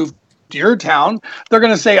want to move to your town. They're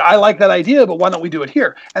going to say, I like that idea, but why don't we do it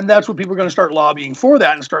here? And that's what people are going to start lobbying for,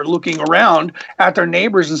 that, and start looking around at their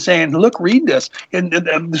neighbors and saying, look, read this.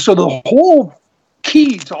 And so the whole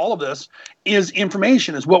key to all of this is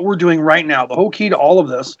information, is what we're doing right now. The whole key to all of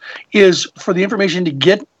this is for the information to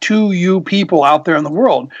get to you people out there in the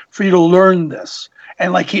world, for you to learn this.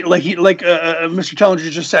 And like Mr.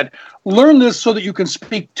 Tellinger just said, learn this so that you can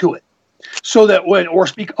speak to it. So that or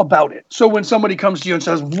speak about it. So when somebody comes to you and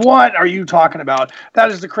says, what are you talking about? That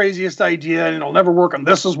is the craziest idea and it'll never work. And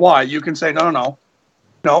this is why. You can say, no,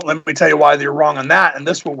 let me tell you why you're wrong on that. And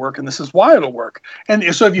this will work. And this is why it'll work.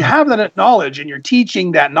 And so if you have that knowledge and you're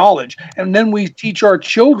teaching that knowledge, and then we teach our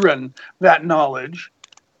children that knowledge,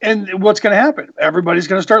 and what's going to happen? Everybody's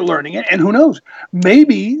going to start learning it. And who knows?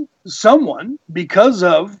 Maybe someone, because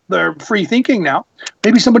of their free thinking now,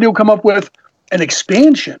 maybe somebody will come up with an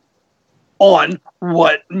expansion on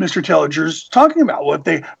what Mr. Tellinger's talking about. What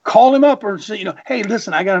they call him up or say, hey,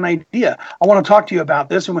 listen, I got an idea. I want to talk to you about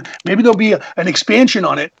this. And maybe there'll be an expansion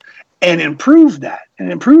on it and improve that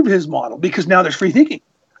and improve his model, because now there's free thinking,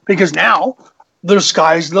 because now the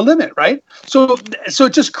sky's the limit, right? So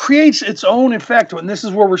it just creates its own effect. And this is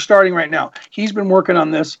where we're starting right now. He's been working on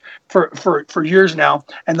this for years now,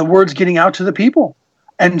 and the word's getting out to the people.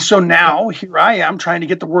 And so now here I am trying to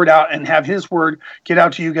get the word out and have his word get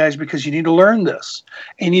out to you guys, because you need to learn this.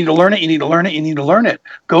 And you need to learn it. You need to learn it. You need to learn it.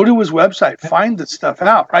 Go to his website. Find this stuff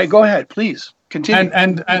out. Right? Go ahead, please. Continue.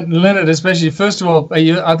 And Leonard, especially, first of all,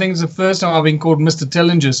 I think it's the first time I've been called Mr.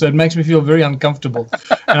 Tellinger, so it makes me feel very uncomfortable.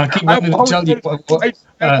 And I keep wanting to tell you.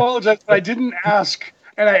 I apologize, but I didn't ask.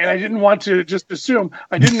 And I didn't want to just assume.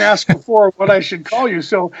 I didn't ask before what I should call you.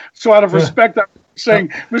 So out of respect, I'm saying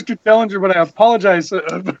Mr. Tellinger, but I apologize. So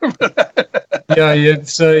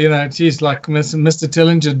geez, like Mr.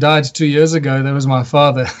 Tellinger died 2 years ago. That was my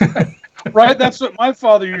father. Right? That's what my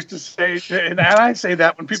father used to say. And I say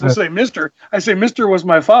that when people say Mr. I say, Mr. was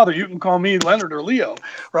my father. You can call me Leonard or Leo.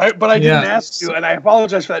 Right? But I didn't ask you, and I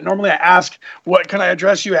apologize for that. Normally I ask, what can I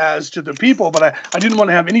address you as to the people? But I didn't want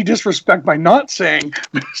to have any disrespect by not saying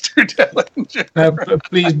Mr. Dellinger.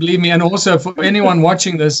 Please believe me. And also for anyone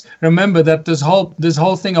watching this, remember that this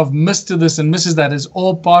whole thing of Mr. this and Mrs. that is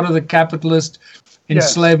all part of the capitalist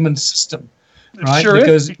enslavement system. Right, sure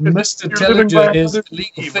because Mr. Tellinger is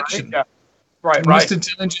legal fiction. Right? Mr.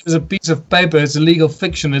 Tellinger is a piece of paper. It's a legal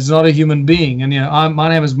fiction. It's not a human being. And my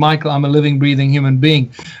name is Michael. I'm a living, breathing human being.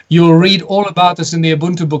 You'll read all about this in the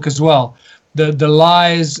Ubuntu book as well. The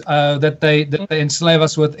lies that they enslave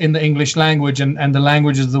us with in the English language and the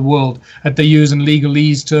languages of the world that they use in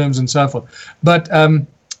legalese terms and so forth. But I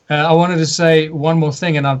wanted to say one more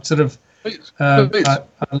thing, and I've sort of. Please. I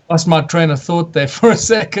lost my train of thought there for a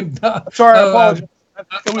second. Sorry, I apologize.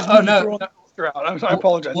 It was me throwing the filter out. I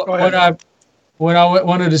apologize. Go ahead. What I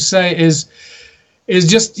wanted to say is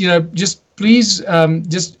just please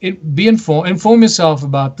be informed. Inform yourself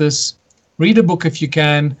about this. Read a book if you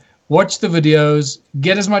can. Watch the videos.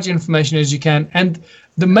 Get as much information as you can. And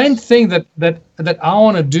the main thing that I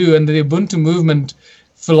want to do, and the Ubuntu movement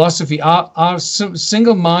philosophy, our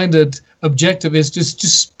single-minded objective is just to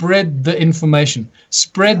spread the information,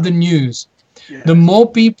 spread the news. Yeah. The more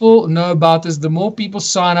people know about this, the more people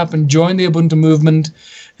sign up and join the Ubuntu movement.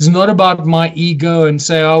 It's not about my ego and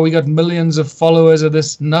say, oh, we got millions of followers of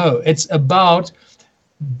this. No, it's about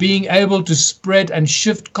being able to spread and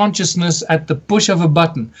shift consciousness at the push of a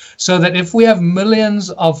button, so that if we have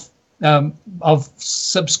millions of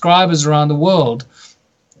subscribers around the world,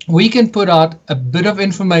 we can put out a bit of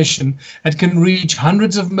information that can reach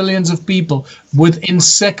hundreds of millions of people within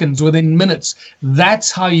seconds, within minutes.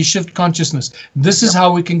 That's how you shift consciousness. This is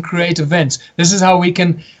how we can create events. This is how we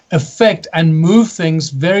can affect and move things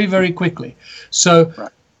very, very quickly. So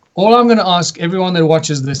all I'm going to ask everyone that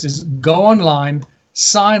watches this is go online,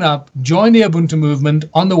 sign up, join the Ubuntu movement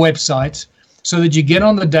on the website so that you get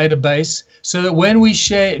on the database, so that when we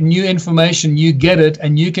share new information, you get it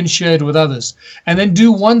and you can share it with others. And then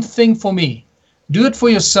do one thing for me. Do it for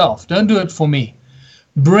yourself. Don't do it for me.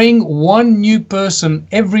 Bring one new person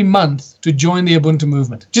every month to join the Ubuntu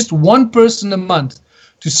movement. Just one person a month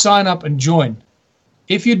to sign up and join.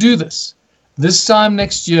 If you do this time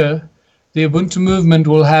next year, the Ubuntu movement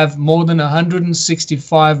will have more than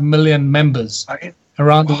 165 million members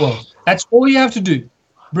around the world. That's all you have to do.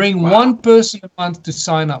 Bring one person a month to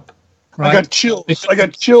sign up. Right? I got chills. I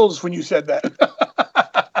got chills when you said that.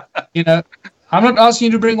 I'm not asking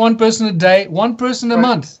you to bring one person a day, one person a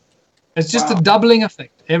month. It's just a doubling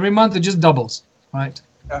effect. Every month it just doubles, right?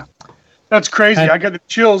 Yeah. That's crazy. I got the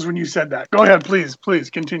chills when you said that. Go ahead, please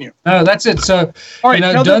continue. No, that's it. So, all right,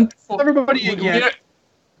 tell everybody again.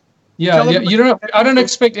 I don't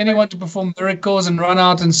expect anyone to perform miracles and run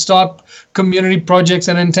out and start community projects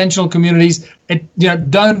and intentional communities.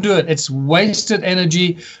 Don't do it. It's wasted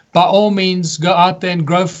energy. By all means, go out there and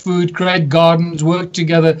grow food, create gardens, work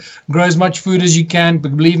together, grow as much food as you can.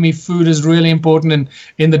 But believe me, food is really important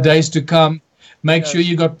in the days to come. Make sure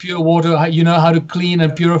you got pure water. You know how to clean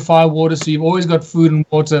and purify water, so you've always got food and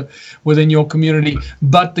water within your community.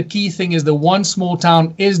 But the key thing is the one small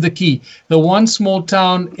town is the key. The one small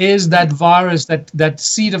town is that virus, that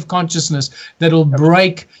seed of consciousness that will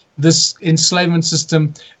break this enslavement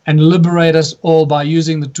system and liberate us all by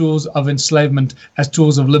using the tools of enslavement as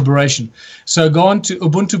tools of liberation. So go on to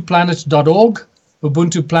ubuntuplanet.org,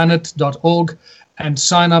 ubuntuplanet.org, and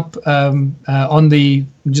sign up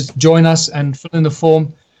just join us and fill in the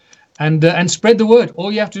form and spread the word.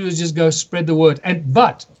 All you have to do is just go spread the word.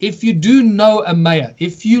 But if you do know a mayor,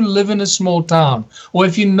 if you live in a small town, or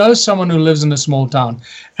if you know someone who lives in a small town,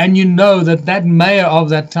 and you know that mayor of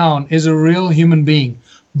that town is a real human being,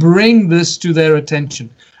 bring this to their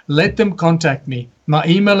attention. Let them contact me. My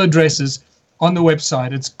email address is on the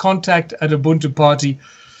website. It's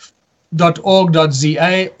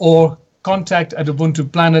contact@ubuntuparty.org.za or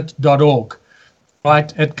contact@ubuntuplanet.org.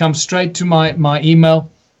 Right? It comes straight to my email.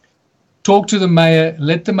 Talk to the mayor,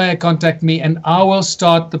 let the mayor contact me, and I will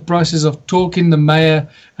start the process of talking the mayor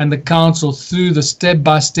and the council through the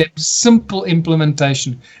step-by-step simple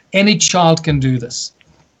implementation. Any child can do this.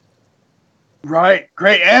 Right,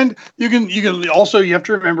 great, and you can also, you have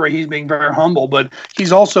to remember he's being very humble, but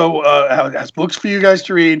he's also has books for you guys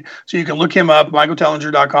to read, so you can look him up,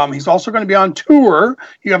 michaeltellinger.com. He's also going to be on tour.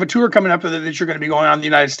 You have a tour coming up that you're going to be going on in the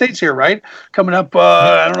United States here, right? Coming up,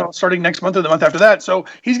 I don't know, starting next month or the month after that. So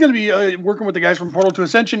he's going to be working with the guys from Portal to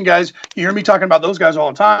Ascension. Guys, you hear me talking about those guys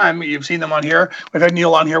all the time. You've seen them on here. We've had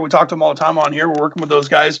Neil on here. We talk to them all the time on here. We're working with those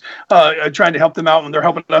guys, trying to help them out, and they're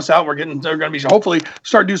helping us out. They're going to be hopefully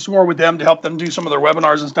start do some more with them to help them do some of their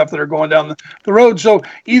webinars and stuff that are going down the road. So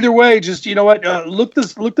either way, just, you know what, look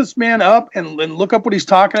this man up and look up what he's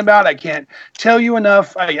talking about. I can't tell you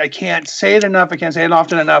enough. I can't say it enough. I can't say it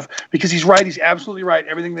often enough, because he's right. He's absolutely right.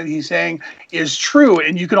 Everything that he's saying is true.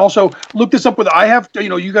 And you can also look this up with, I have,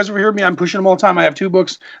 you guys over here, me, I'm pushing them all the time. I have 2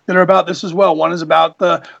 books that are about this as well. One is about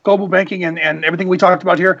the global banking and everything we talked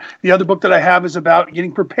about here. The other book that I have is about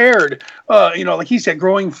getting prepared, like he said,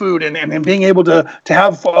 growing food and being able to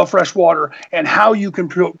have fresh water, and how you can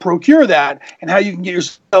procure that, and how you can get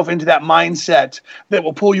yourself into that mindset that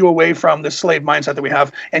will pull you away from the slave mindset that we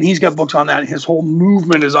have. And he's got books on that. His whole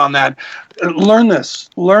movement is on that. Learn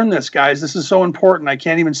this, guys. This is so important. I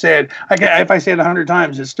can't even say it. If I say it 100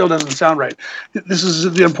 times, it still doesn't sound right. This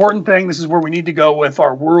is the important thing. This is where we need to go with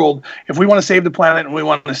our world. If we want to save the planet, and we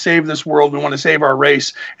want to save this world, we want to save our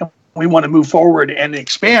race, and we want to move forward and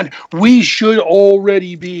expand, we should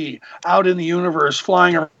already be out in the universe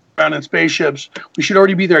flying around in spaceships. We should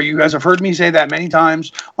already be there. You guys have heard me say that many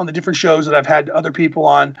times on the different shows that I've had other people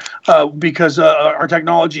on, because our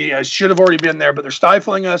technology should have already been there, but they're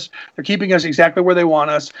stifling us. They're keeping us exactly where they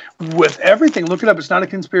want us with everything. Look it up. It's not a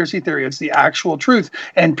conspiracy theory. It's the actual truth.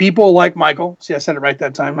 And people like Michael, see, I said it right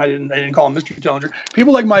that time. I didn't call him Mr. Tellinger.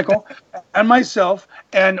 People like Michael and myself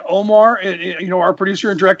and Omar, our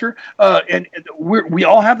producer and director, and we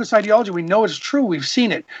all have this ideology. We know it's true. We've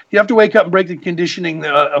seen it. You have to wake up and break the conditioning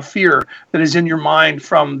of fear that is in your mind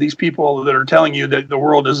from these people that are telling you that the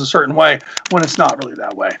world is a certain way when it's not really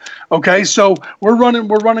that way. Okay, so we're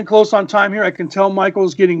running close on time here. I can tell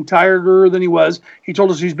Michael's getting tireder than he was. He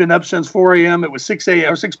told us he's been up since 4 a.m. It was 6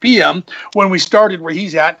 a.m. or 6 p.m. when we started where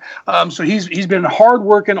he's at. So he's been hard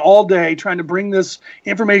working all day trying to bring this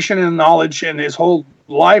information and knowledge, and his whole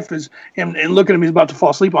life is, and look at him, he's about to fall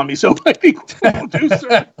asleep on me. So I think we'll do,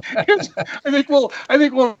 sir. I think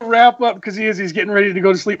we'll wrap up, because he's getting ready to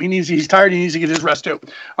go to sleep. He's tired. He needs to get his rest too.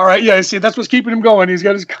 All right, yeah. See, that's what's keeping him going. He's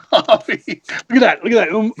got his coffee. Look at that.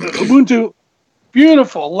 Ubuntu,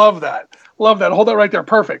 beautiful. Love that. Hold that right there.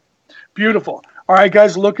 Perfect. Beautiful. All right,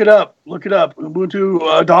 guys, look it up.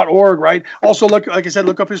 Ubuntu.org, right? Also, like I said,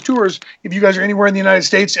 look up his tours. If you guys are anywhere in the United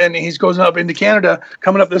States, and he's going up into Canada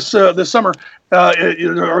coming up this summer,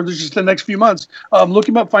 or just the next few months, look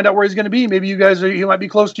him up, find out where he's going to be. Maybe he might be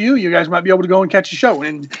close to you. You guys might be able to go and catch a show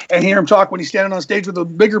and hear him talk when he's standing on stage with a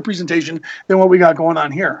bigger presentation than what we got going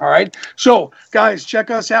on here. All right. So, guys,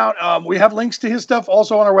 check us out. We have links to his stuff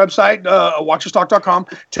also on our website, watcherstalk.com.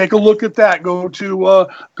 Take a look at that. Go to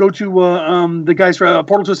the guys from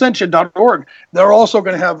portaltoascension.org. They're also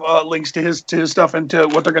going to have links to his stuff and to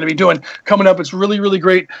what they're going to be doing coming up. It's really, really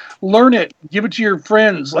great. Learn it. Give it to your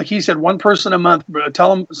friends. Like he said, one person a month.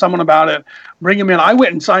 Tell them someone about it. Bring them in. I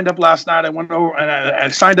went and signed up last night. I went over and I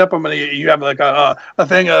signed up. You have like a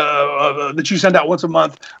thing that you send out once a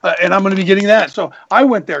month, and I'm going to be getting that. So I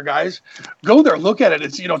went there, guys. Go there. Look at it.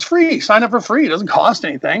 It's free. Sign up for free. It doesn't cost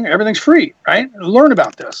anything. Everything's free, right? Learn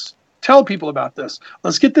about this. Tell people about this.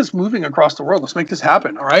 Let's get this moving across the world. Let's make this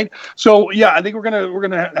happen. All right. So yeah, I think we're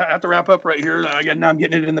gonna have to wrap up right here. Again, now I'm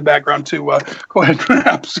getting it in the background to go ahead and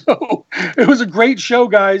wrap. So it was a great show,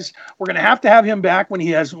 guys. We're gonna have to have him back when he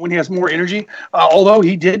has more energy. Although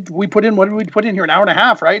we put in, what did we put in here, an hour and a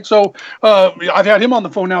half, right? So I've had him on the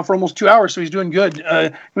phone now for almost 2 hours, so he's doing good.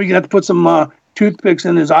 We're gonna have to put some toothpicks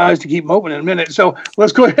in his eyes to keep him open in a minute. So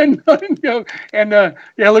let's go ahead and look at him.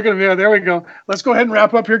 Yeah, there we go. Let's go ahead and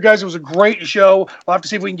wrap up here, guys. It was a great show. We'll have to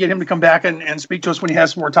see if we can get him to come back and speak to us when he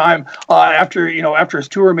has some more time after his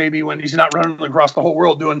tour, maybe when he's not running across the whole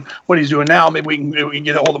world doing what he's doing now. Maybe we can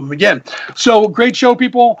get a hold of him again. So great show,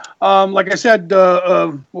 people. Like I said,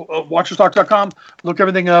 watcherstalk.com. Look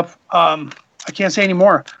everything up. I can't say any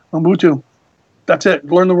more. Ubuntu. That's it.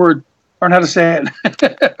 Learn the word. Learn how to say it.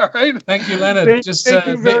 All right. Thank you, Leonard. Thank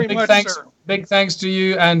you very much, thanks, sir. Big thanks to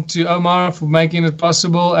you and to Omar for making it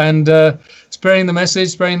possible and spreading the message,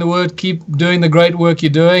 spreading the word. Keep doing the great work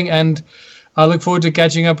you're doing, and I look forward to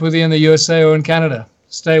catching up with you in the USA or in Canada.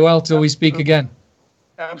 Stay well till we speak again.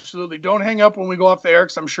 Absolutely. Don't hang up when we go off the air,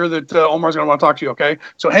 because I'm sure that Omar's going to want to talk to you, okay?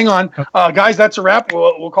 So hang on. Guys, that's a wrap.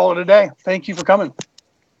 We'll call it a day. Thank you for coming.